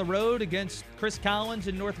 30 on the road against Chris Collins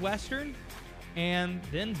in Northwestern, and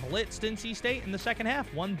then blitzed NC State in the second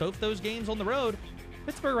half. Won both those games on the road.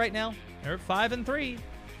 Pittsburgh right now, they're at 5-3.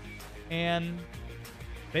 And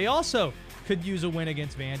they also could use a win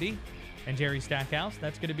against Vandy and Jerry Stackhouse.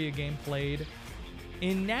 That's going to be a game played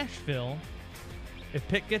in Nashville. If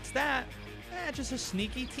Pitt gets that, just a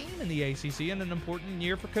sneaky team in the ACC and an important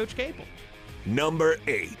year for Coach Capel. Number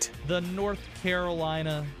 8. The North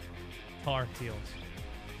Carolina Tar Heels.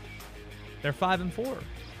 They're 5-4.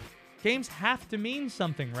 Games have to mean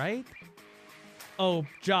something, right? Oh,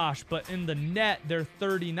 Josh, but in the net, they're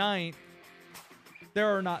 39th.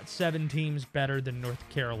 There are not 7 teams better than North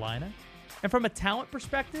Carolina. And from a talent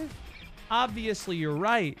perspective, obviously you're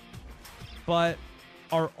right. But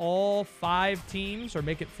are all 5 teams, or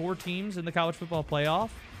make it 4 teams in the college football playoff,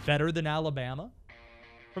 better than Alabama?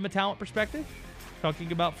 From a talent perspective,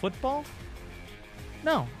 talking about football?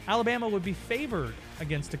 No, Alabama would be favored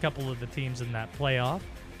against a couple of the teams in that playoff,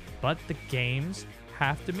 but the games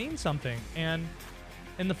have to mean something. And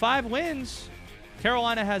in the 5 wins,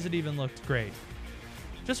 Carolina hasn't even looked great.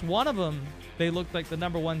 Just one of them, they looked like the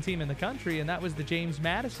number 1 team in the country, and that was the James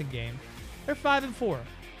Madison game. They're 5-4.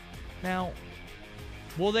 Now,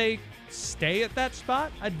 will they stay at that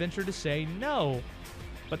spot? I'd venture to say no,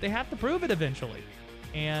 but they have to prove it eventually.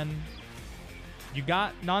 And you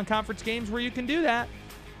got non-conference games where you can do that.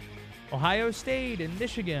 Ohio State and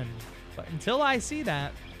Michigan. But until I see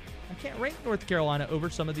that, I can't rank North Carolina over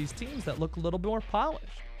some of these teams that look a little more polished.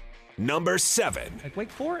 Number 7. Like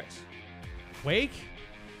Wake Forest. Wake,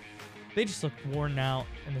 they just looked worn out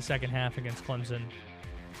in the second half against Clemson.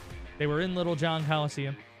 They were in Little John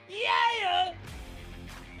Coliseum. Yeah!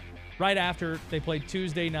 Right after they played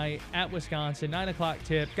Tuesday night at Wisconsin, 9 o'clock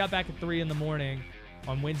tip, got back at 3 in the morning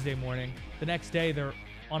on Wednesday morning. The next day, they're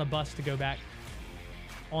on a bus to go back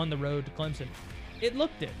on the road to Clemson. It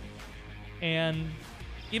looked it. And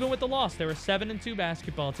even with the loss, they're a 7-2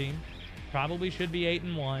 basketball team. Probably should be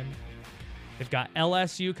 8-1. They've got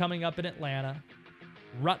LSU coming up in Atlanta.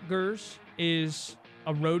 Rutgers is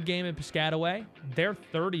a road game in Piscataway. They're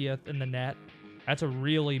 30th in the net. That's a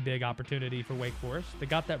really big opportunity for Wake Forest. They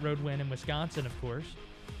got that road win in Wisconsin, of course.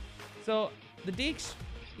 So the Deacs,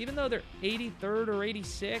 even though they're 83rd or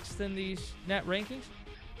 86th in these net rankings,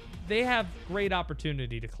 they have great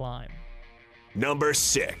opportunity to climb. Number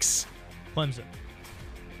 6. Clemson.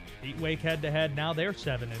 Beat Wake head-to-head. Now they're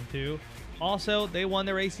 7-2. Also, they won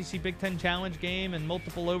their ACC Big Ten Challenge game in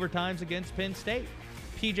multiple overtimes against Penn State.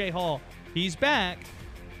 PJ Hall, he's back,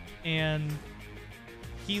 and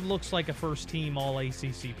he looks like a first-team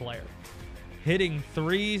All-ACC player. Hitting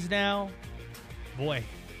threes now. Boy,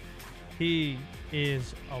 he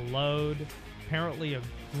is a load. Apparently a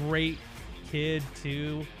great kid,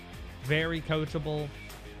 too. Very coachable.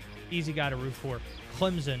 Easy guy to root for.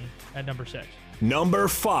 Clemson at number 6. Number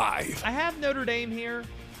 5. I have Notre Dame here.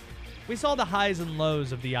 We saw the highs and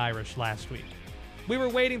lows of the Irish last week. We were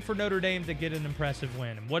waiting for Notre Dame to get an impressive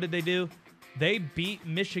win. And what did they do? They beat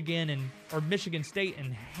Michigan State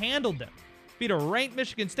and handled them. Beat a ranked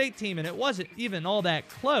Michigan State team, and it wasn't even all that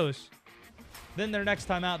close. Then their next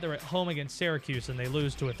time out, they're at home against Syracuse, and they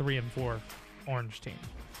lose to a 3-4 Orange team.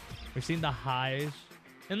 We've seen the highs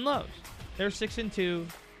and lows. They're 6-2.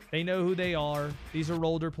 They know who they are. These are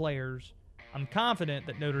older players. I'm confident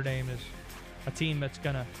that Notre Dame is a team that's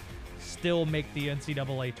going to still make the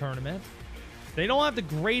NCAA tournament. They don't have the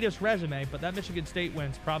greatest resume, but that Michigan State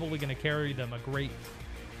win's probably going to carry them a great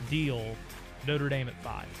deal. Notre Dame at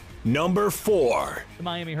 5. Number 4. The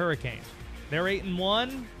Miami Hurricanes. They're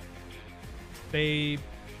 8-1. They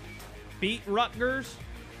beat Rutgers,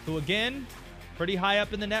 who again, pretty high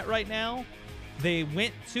up in the net right now. They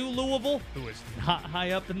went to Louisville, who is not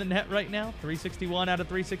high up in the net right now, 361 out of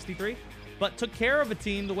 363, but took care of a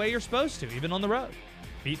team the way you're supposed to, even on the road.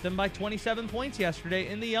 Beat them by 27 points yesterday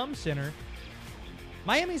in the Yum Center.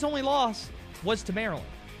 Miami's only loss was to Maryland.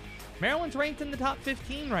 Maryland's ranked in the top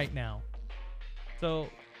 15 right now. So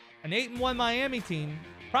an 8-1 Miami team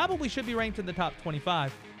probably should be ranked in the top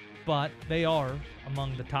 25, but they are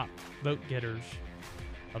among the top vote getters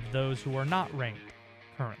of those who are not ranked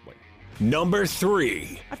currently. Number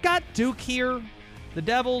 3. I've got Duke here. The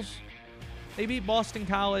Devils, they beat Boston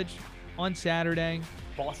College on Saturday.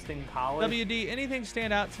 Boston College. WD, anything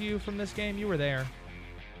stand out to you from this game? You were there.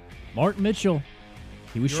 Martin Mitchell.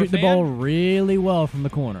 He was shooting the ball really well from the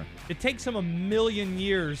corner. It takes him a million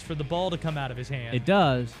years for the ball to come out of his hand. It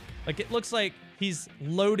does. Like, it looks like he's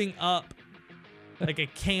loading up like a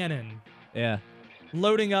cannon. Yeah.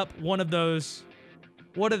 Loading up one of those,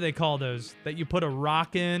 what do they call those, that you put a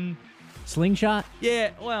rock in? Slingshot?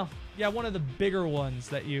 Yeah, well, yeah, one of the bigger ones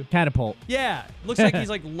that you... Catapult. Yeah, looks like he's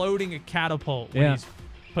like loading a catapult when he's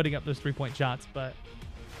putting up those three-point shots, but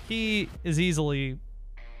he is easily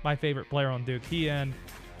my favorite player on Duke. He and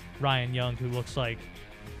Ryan Young, who looks like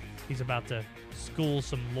he's about to school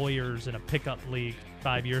some lawyers in a pickup league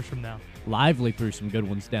 5 years from now. Lively threw some good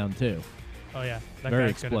ones down, too. Oh, yeah. That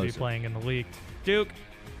Very guy's going to be playing in the league. Duke,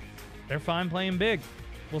 they're fine playing big.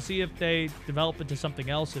 We'll see if they develop into something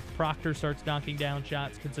else, if Proctor starts knocking down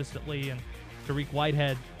shots consistently and Tariq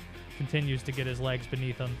Whitehead continues to get his legs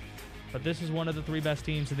beneath him. But this is one of the 3 best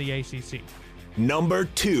teams in the ACC. Number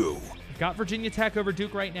 2. We've got Virginia Tech over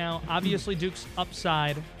Duke right now. Obviously, Duke's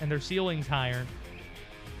upside and their ceiling's higher.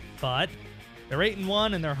 But they're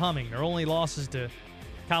 8-1 and they're humming. Their only losses to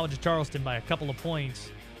College of Charleston by a couple of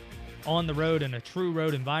points on the road in a true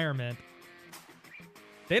road environment.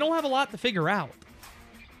 They don't have a lot to figure out.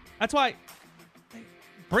 That's why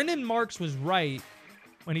Brendan Marks was right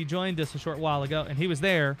when he joined us a short while ago, and he was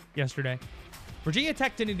there yesterday. Virginia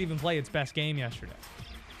Tech didn't even play its best game yesterday.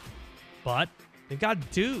 But they've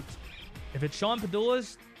got Duke. If it's Sean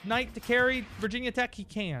Padula's night to carry Virginia Tech, he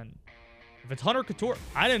can. If it's Hunter Couture,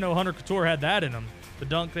 I didn't know Hunter Couture had that in him. The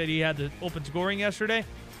dunk that he had to open scoring yesterday.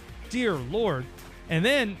 Dear Lord. And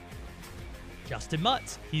then Justin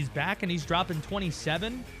Mutz. He's back and he's dropping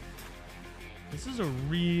 27. This is a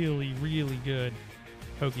really, really good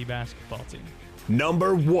Hokie basketball team.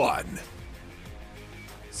 Number 1.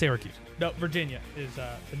 Syracuse. No, Virginia is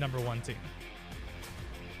the number 1 team.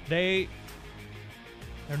 They're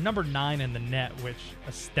number 9 in the net, which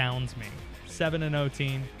astounds me. 7-0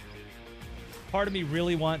 team. Part of me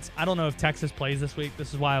really wants, I don't know if Texas plays this week.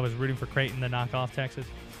 This is why I was rooting for Creighton to knock off Texas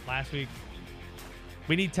last week.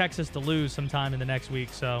 We need Texas to lose sometime in the next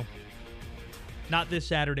week, so not this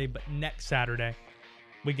Saturday, but next Saturday.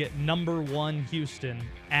 We get number 1 Houston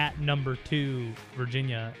at number 2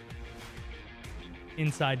 Virginia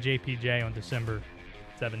inside JPJ on December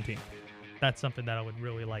 17th. That's something that I would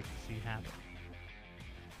really like to see happen.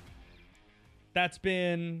 That's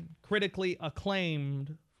been critically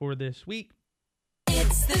acclaimed for this week.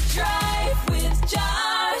 It's The Drive with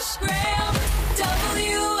Josh Graham,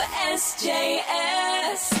 WSJS.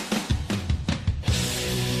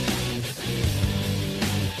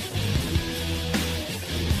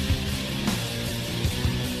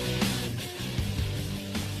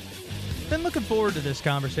 Been looking forward to this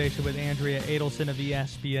conversation with Andrea Adelson of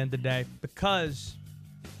ESPN today because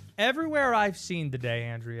everywhere I've seen today,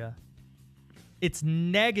 Andrea, it's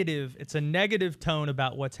negative. It's a negative tone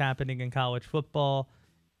about what's happening in college football.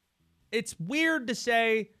 It's weird to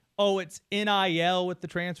say, oh, it's NIL with the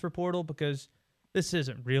transfer portal because this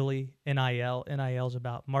isn't really NIL. NIL is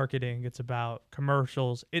about marketing. It's about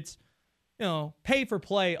commercials. It's, pay for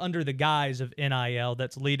play under the guise of NIL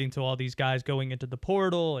that's leading to all these guys going into the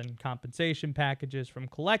portal and compensation packages from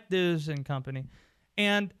collectives and company.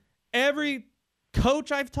 And every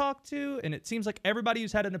coach I've talked to, and it seems like everybody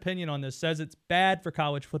who's had an opinion on this says it's bad for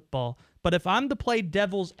college football. But if I'm to play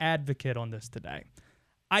devil's advocate on this today,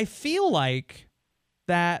 I feel like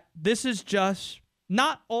that this is just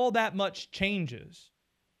not all that much changes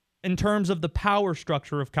in terms of the power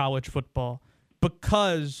structure of college football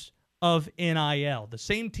because of NIL. The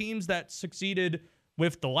same teams that succeeded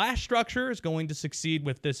with the last structure is going to succeed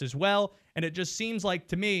with this as well. And it just seems like,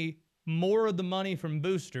 to me, more of the money from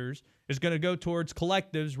boosters is going to go towards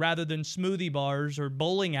collectives rather than smoothie bars or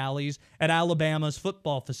bowling alleys at Alabama's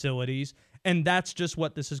football facilities. And that's just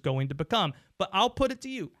what this is going to become. But I'll put it to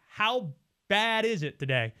you. How bad is it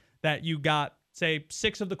today that you got, say,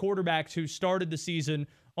 6 of the quarterbacks who started the season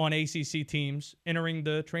on ACC teams entering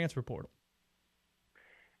the transfer portal?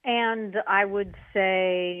 And I would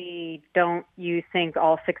say, don't you think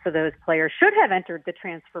all 6 of those players should have entered the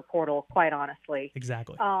transfer portal, quite honestly?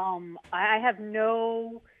 Exactly. I have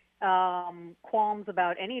no qualms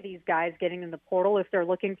about any of these guys getting in the portal if they're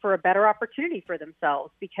looking for a better opportunity for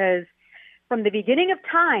themselves, because from the beginning of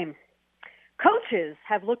time, coaches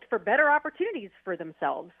have looked for better opportunities for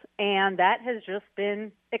themselves, and that has just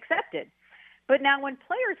been accepted. But now when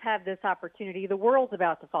players have this opportunity, the world's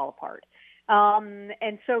about to fall apart.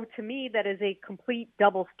 And so to me, that is a complete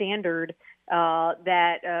double standard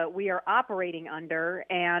that we are operating under,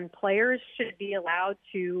 and players should be allowed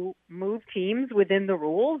to move teams within the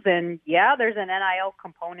rules. And yeah, there's an NIL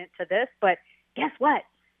component to this, but guess what?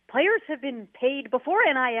 Players have been paid before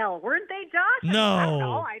NIL, weren't they, Josh? No, I don't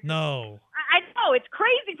know. no. I know it's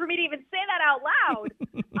crazy for me to even say that out loud.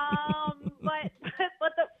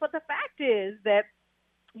 But the fact is that,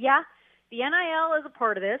 yeah, the NIL is a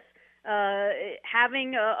part of this.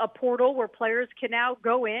 Having a portal where players can now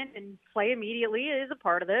go in and play immediately is a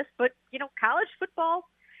part of this. But, college football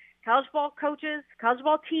coaches, college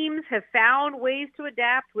football teams have found ways to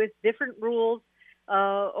adapt with different rules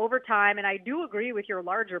over time. And I do agree with your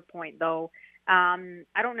larger point, though.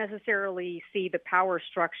 I don't necessarily see the power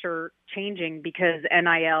structure changing because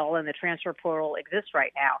NIL and the transfer portal exists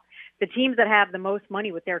right now. The teams that have the most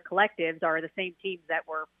money with their collectives are the same teams that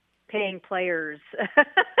were paying players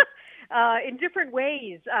in different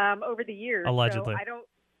ways over the years. Allegedly. So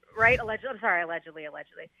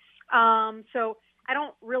allegedly. So I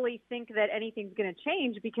don't really think that anything's going to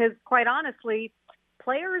change because, quite honestly,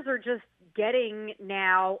 players are just getting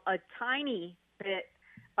now a tiny bit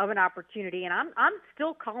of an opportunity, and I'm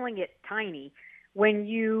still calling it tiny when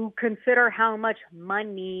you consider how much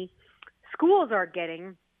money schools are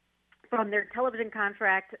getting from their television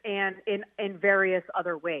contract and in various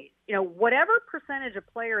other ways. Whatever percentage a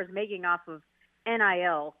player is making off of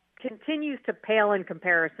NIL continues to pale in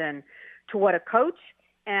comparison to what a coach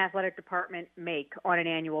and athletic department make on an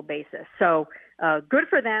annual basis. So good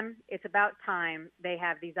for them. It's about time they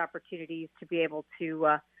have these opportunities to be able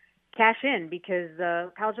to cash in because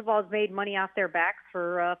college football has made money off their backs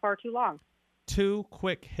for far too long. 2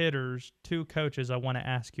 quick hitters, 2 coaches I want to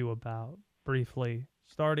ask you about briefly,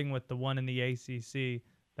 starting with the one in the ACC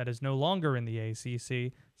that is no longer in the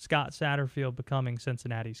ACC, Scott Satterfield becoming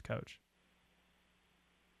Cincinnati's coach.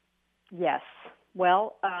 Yes.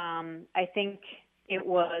 Well, I think it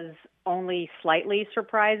was only slightly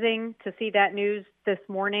surprising to see that news this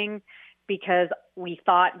morning because we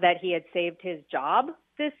thought that he had saved his job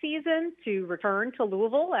this season to return to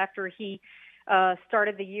Louisville after he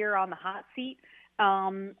started the year on the hot seat.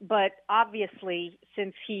 But obviously,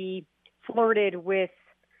 since he flirted with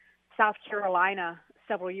South Carolina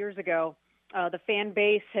several years ago, the fan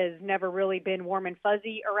base has never really been warm and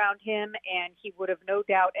fuzzy around him, and he would have no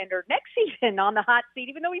doubt entered next season on the hot seat,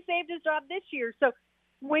 even though he saved his job this year. So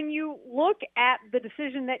when you look at the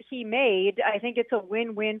decision that he made, I think it's a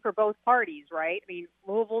win-win for both parties, right? I mean,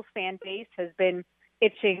 Louisville's fan base has been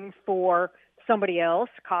itching for somebody else,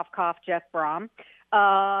 cough, cough, Jeff Brom.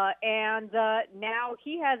 And now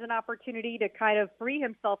he has an opportunity to kind of free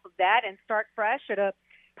himself of that and start fresh at a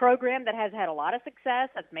program that has had a lot of success,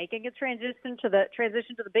 that's making a transition to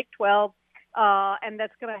the Big 12, and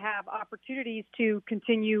that's going to have opportunities to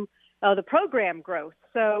continue the program growth.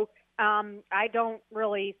 So I don't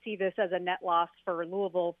really see this as a net loss for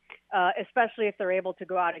Louisville, especially if they're able to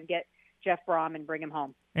go out and get Jeff Brom and bring him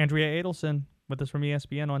home. Andrea Adelson with us from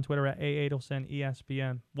ESPN on Twitter at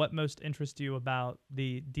 @AAdelson_ESPN. What most interests you about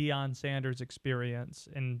the Deion Sanders experience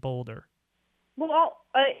in Boulder? Well,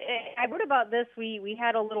 I wrote about this. We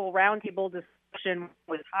had a little roundtable discussion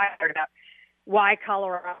with Tyler about why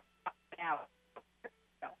Colorado now.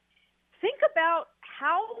 Think about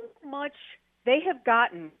how much they have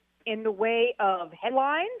gotten in the way of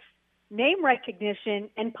headlines, name recognition,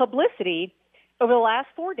 and publicity over the last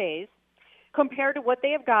 4 days compared to what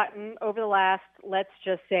they have gotten over the last, let's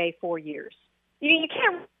just say, 4 years. You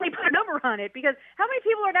can't really put a number on it because how many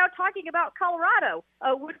people are now talking about Colorado,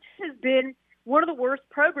 which has been one of the worst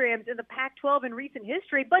programs in the Pac-12 in recent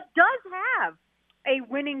history, but does have a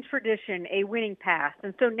winning tradition, a winning past.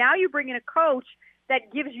 And so now you bring in a coach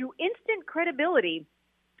that gives you instant credibility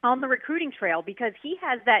on the recruiting trail because he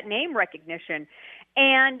has that name recognition.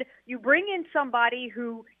 And you bring in somebody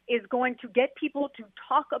who is going to get people to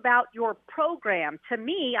talk about your program. To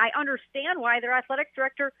me, I understand why their athletic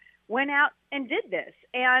director went out and did this.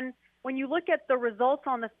 And when you look at the results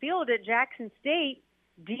on the field at Jackson State,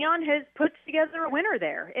 Deion has put together a winner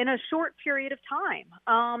there in a short period of time.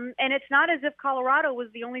 And it's not as if Colorado was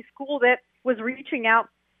the only school that was reaching out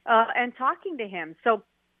and talking to him. So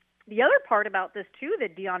the other part about this, too,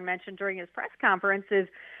 that Deion mentioned during his press conference is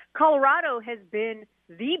Colorado has been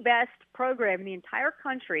the best program in the entire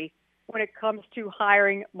country when it comes to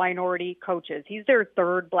hiring minority coaches. He's their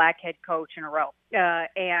third black head coach in a row.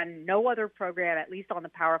 And no other program, at least on the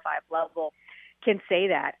Power 5 level, can say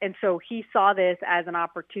that. And so he saw this as an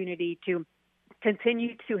opportunity to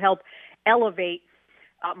continue to help elevate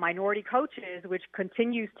minority coaches, which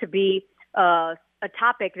continues to be a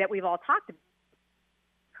topic that we've all talked about.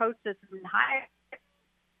 Coach that's been hired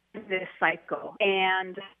in this cycle.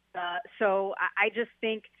 And so I just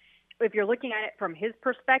think if you're looking at it from his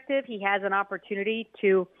perspective, he has an opportunity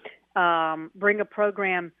to bring a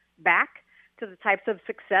program back to the types of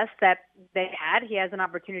success that they had. He has an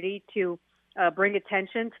opportunity to bring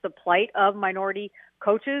attention to the plight of minority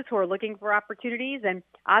coaches who are looking for opportunities. And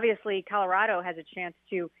obviously Colorado has a chance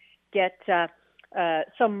to get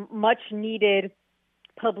some much needed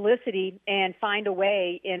publicity and find a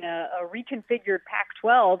way in a reconfigured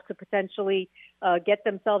Pac-12 to potentially get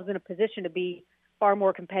themselves in a position to be far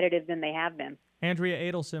more competitive than they have been.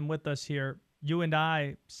 Andrea Adelson with us here. You and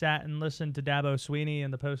I sat and listened to Dabo Sweeney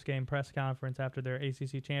in the post-game press conference after their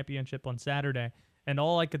ACC championship on Saturday, and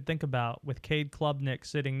all I could think about with Cade Klubnik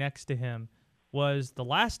sitting next to him was the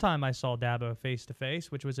last time I saw Dabo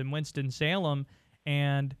face-to-face, which was in Winston-Salem,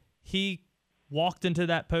 and he walked into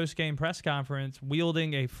that post-game press conference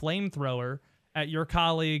wielding a flamethrower at your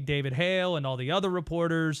colleague David Hale and all the other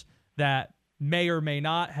reporters that may or may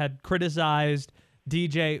not had criticized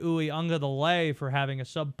DJ Uiagalelei for having a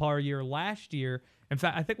subpar year last year. In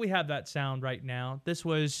fact, I think we have that sound right now. This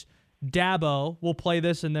was Dabo. We'll play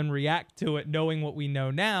this and then react to it knowing what we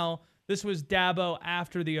know now. This was Dabo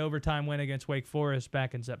after the overtime win against Wake Forest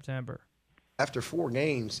back in September. After 4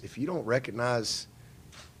 games, if you don't recognize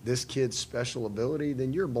this kid's special ability,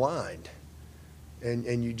 then you're blind,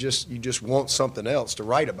 and you just want something else to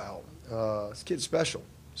write about. This kid's special,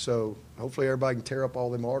 so hopefully everybody can tear up all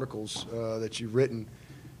them articles that you've written,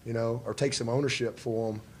 or take some ownership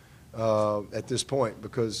for them at this point,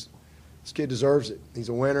 because this kid deserves it. He's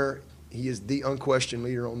a winner. He is the unquestioned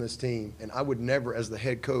leader on this team, and I would never, as the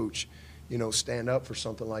head coach, stand up for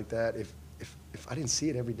something like that if I didn't see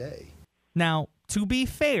it every day. Now, to be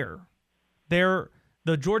fair,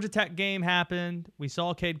 the Georgia Tech game happened. We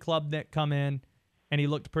saw Cade Klubnik come in, and he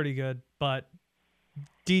looked pretty good. But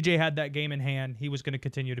DJ had that game in hand. He was going to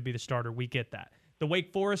continue to be the starter. We get that. The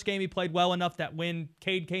Wake Forest game, he played well enough that when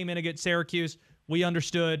Cade came in against Syracuse, we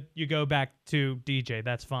understood you go back to DJ.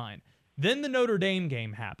 That's fine. Then the Notre Dame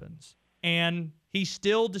game happens, and he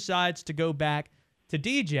still decides to go back to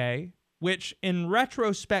DJ, which in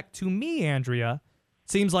retrospect to me, Andrea,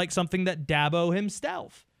 seems like something that Dabo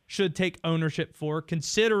himself should take ownership for,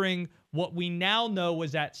 considering what we now know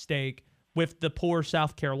was at stake with the poor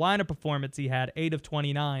South Carolina performance he had, 8 of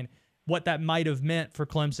 29, what that might have meant for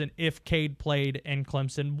Clemson if Cade played and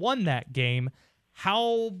Clemson won that game.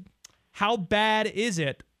 How bad is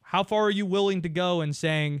it? How far are you willing to go in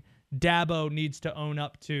saying Dabo needs to own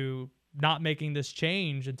up to not making this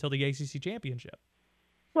change until the ACC championship?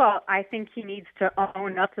 Well, I think he needs to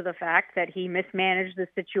own up to the fact that he mismanaged the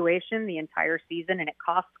situation the entire season, and it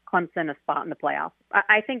cost Clemson a spot in the playoffs.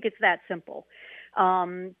 I think it's that simple.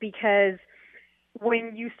 Because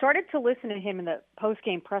when you started to listen to him in the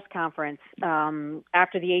post-game press conference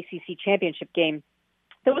after the ACC championship game,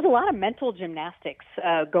 there was a lot of mental gymnastics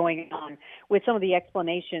going on with some of the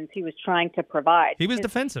explanations he was trying to provide. He was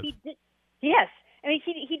defensive. Yes. I mean,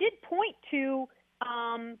 he did point to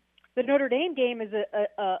the Notre Dame game as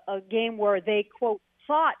a game where they, quote,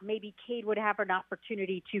 thought maybe Cade would have an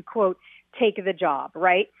opportunity to, quote, take the job,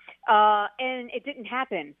 right? And it didn't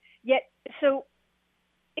happen. Yet, so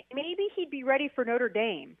maybe he'd be ready for Notre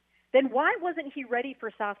Dame. Then why wasn't he ready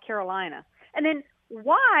for South Carolina? And then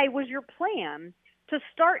why was your plan to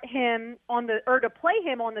start him to play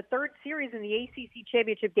him on the third series in the ACC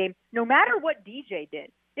championship game, no matter what DJ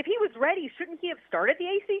did? If he was ready, shouldn't he have started the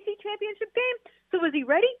ACC championship game? So was he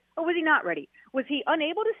ready or was he not ready? Was he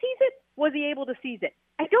unable to seize it? Was he able to seize it?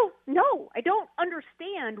 I don't know. I don't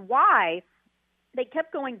understand why they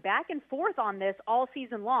kept going back and forth on this all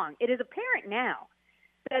season long. It is apparent now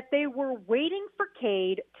that they were waiting for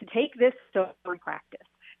Cade to take this in practice,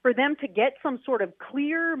 for them to get some sort of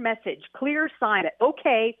clear message, clear sign that,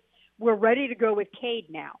 okay, we're ready to go with Cade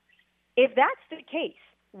now. If that's the case,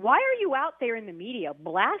 why are you out there in the media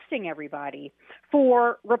blasting everybody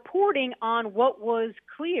for reporting on what was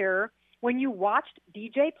clear when you watched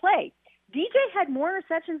DJ play? DJ had more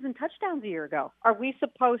interceptions and touchdowns a year ago. Are we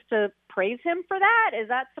supposed to praise him for that? Is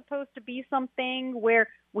that supposed to be something where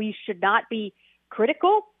we should not be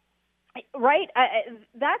critical? Right?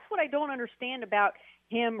 That's what I don't understand about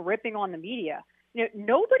him ripping on the media. You know,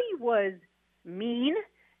 nobody was mean,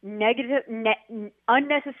 negative,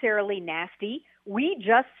 unnecessarily nasty. We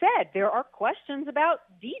just said there are questions about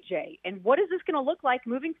DJ and what is this going to look like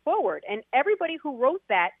moving forward? And everybody who wrote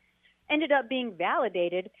that ended up being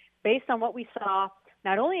validated based on what we saw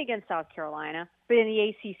not only against South Carolina, but in the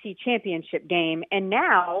ACC championship game. And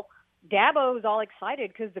now Dabo's all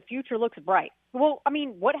excited because the future looks bright. Well, I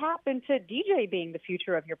mean, what happened to DJ being the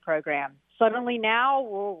future of your program? Suddenly now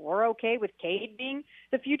we're okay with Cade being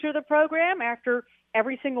the future of the program after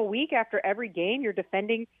every single week, after every game, you're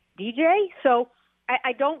defending DJ. So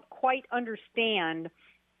I don't quite understand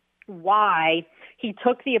why he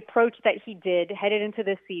took the approach that he did headed into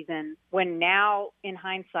this season when now, in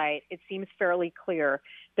hindsight, it seems fairly clear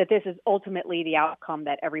that this is ultimately the outcome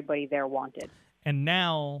that everybody there wanted. And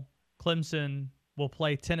now Clemson will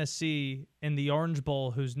play Tennessee in the Orange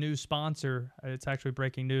Bowl, whose new sponsor, it's actually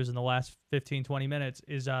breaking news in the last 15, 20 minutes,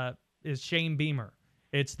 is Shane Beamer.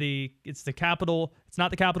 It's the Capital. It's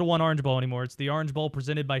not the Capital One Orange Bowl anymore. It's the Orange Bowl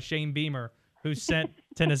presented by Shane Beamer, who sent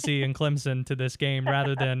Tennessee and Clemson to this game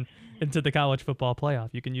rather than into the college football playoff.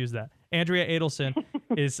 You can use that. Andrea Adelson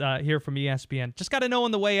is here from ESPN. Just got to know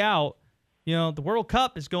on the way out, you know, the World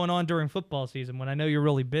Cup is going on during football season when I know you're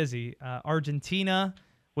really busy. Argentina,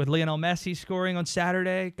 with Lionel Messi scoring on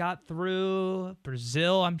Saturday, got through.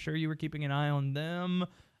 Brazil, I'm sure you were keeping an eye on them.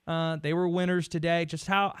 They were winners today.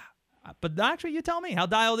 But actually, you tell me, how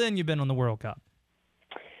dialed in you've been on the World Cup?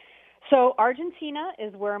 So Argentina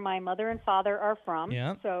is where my mother and father are from.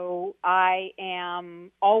 Yeah. So I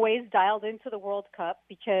am always dialed into the World Cup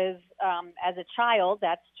because as a child,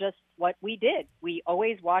 that's just what we did. We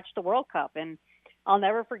always watched the World Cup. And I'll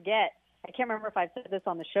never forget, I can't remember if I've said this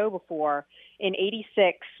on the show before, in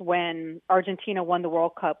 '86 when Argentina won the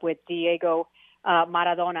World Cup with Diego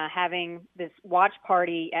Maradona, having this watch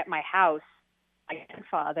party at my house. My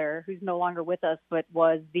grandfather, who's no longer with us, but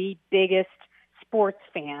was the biggest sports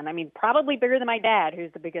fan. I mean, probably bigger than my dad,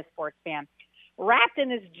 who's the biggest sports fan, wrapped in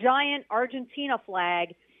this giant Argentina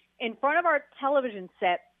flag in front of our television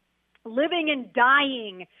set, living and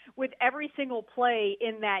dying with every single play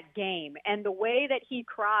in that game. And the way that he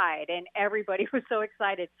cried, and everybody was so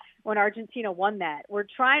excited when Argentina won that. We're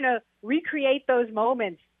trying to recreate those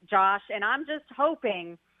moments, Josh, and I'm just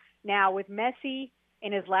hoping now with Messi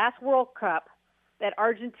in his last World Cup that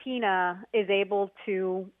Argentina is able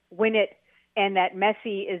to win it and that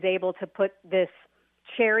Messi is able to put this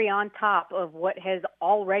cherry on top of what has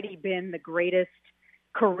already been the greatest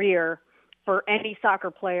career for any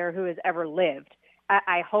soccer player who has ever lived.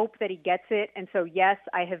 I hope that he gets it. And so, yes,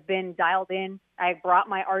 I have been dialed in. I brought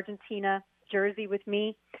my Argentina jersey with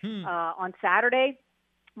me on Saturday,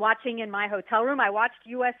 watching in my hotel room. I watched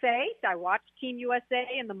USA. I watched Team USA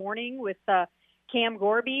in the morning with Cam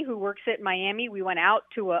Gorby, who works at Miami. We went out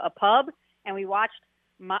to a pub and we watched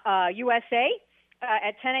USA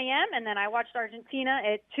at 10 a.m. and then I watched Argentina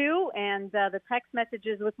at 2 and the text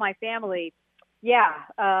messages with my family. Yeah,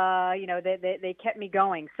 they kept me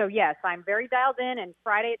going. So, yes, I'm very dialed in, and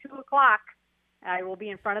Friday at 2 o'clock, I will be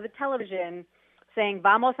in front of the television saying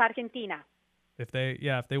 "Vamos Argentina." If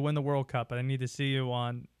they win the World Cup, I need to see you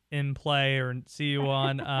on In Play or see you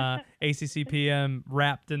on ACCPM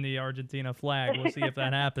wrapped in the Argentina flag. We'll see if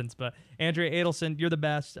that happens. But Andrea Adelson, you're the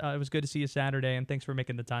best. It was good to see you Saturday, and thanks for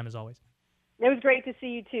making the time as always. It was great to see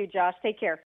you too, Josh. Take care.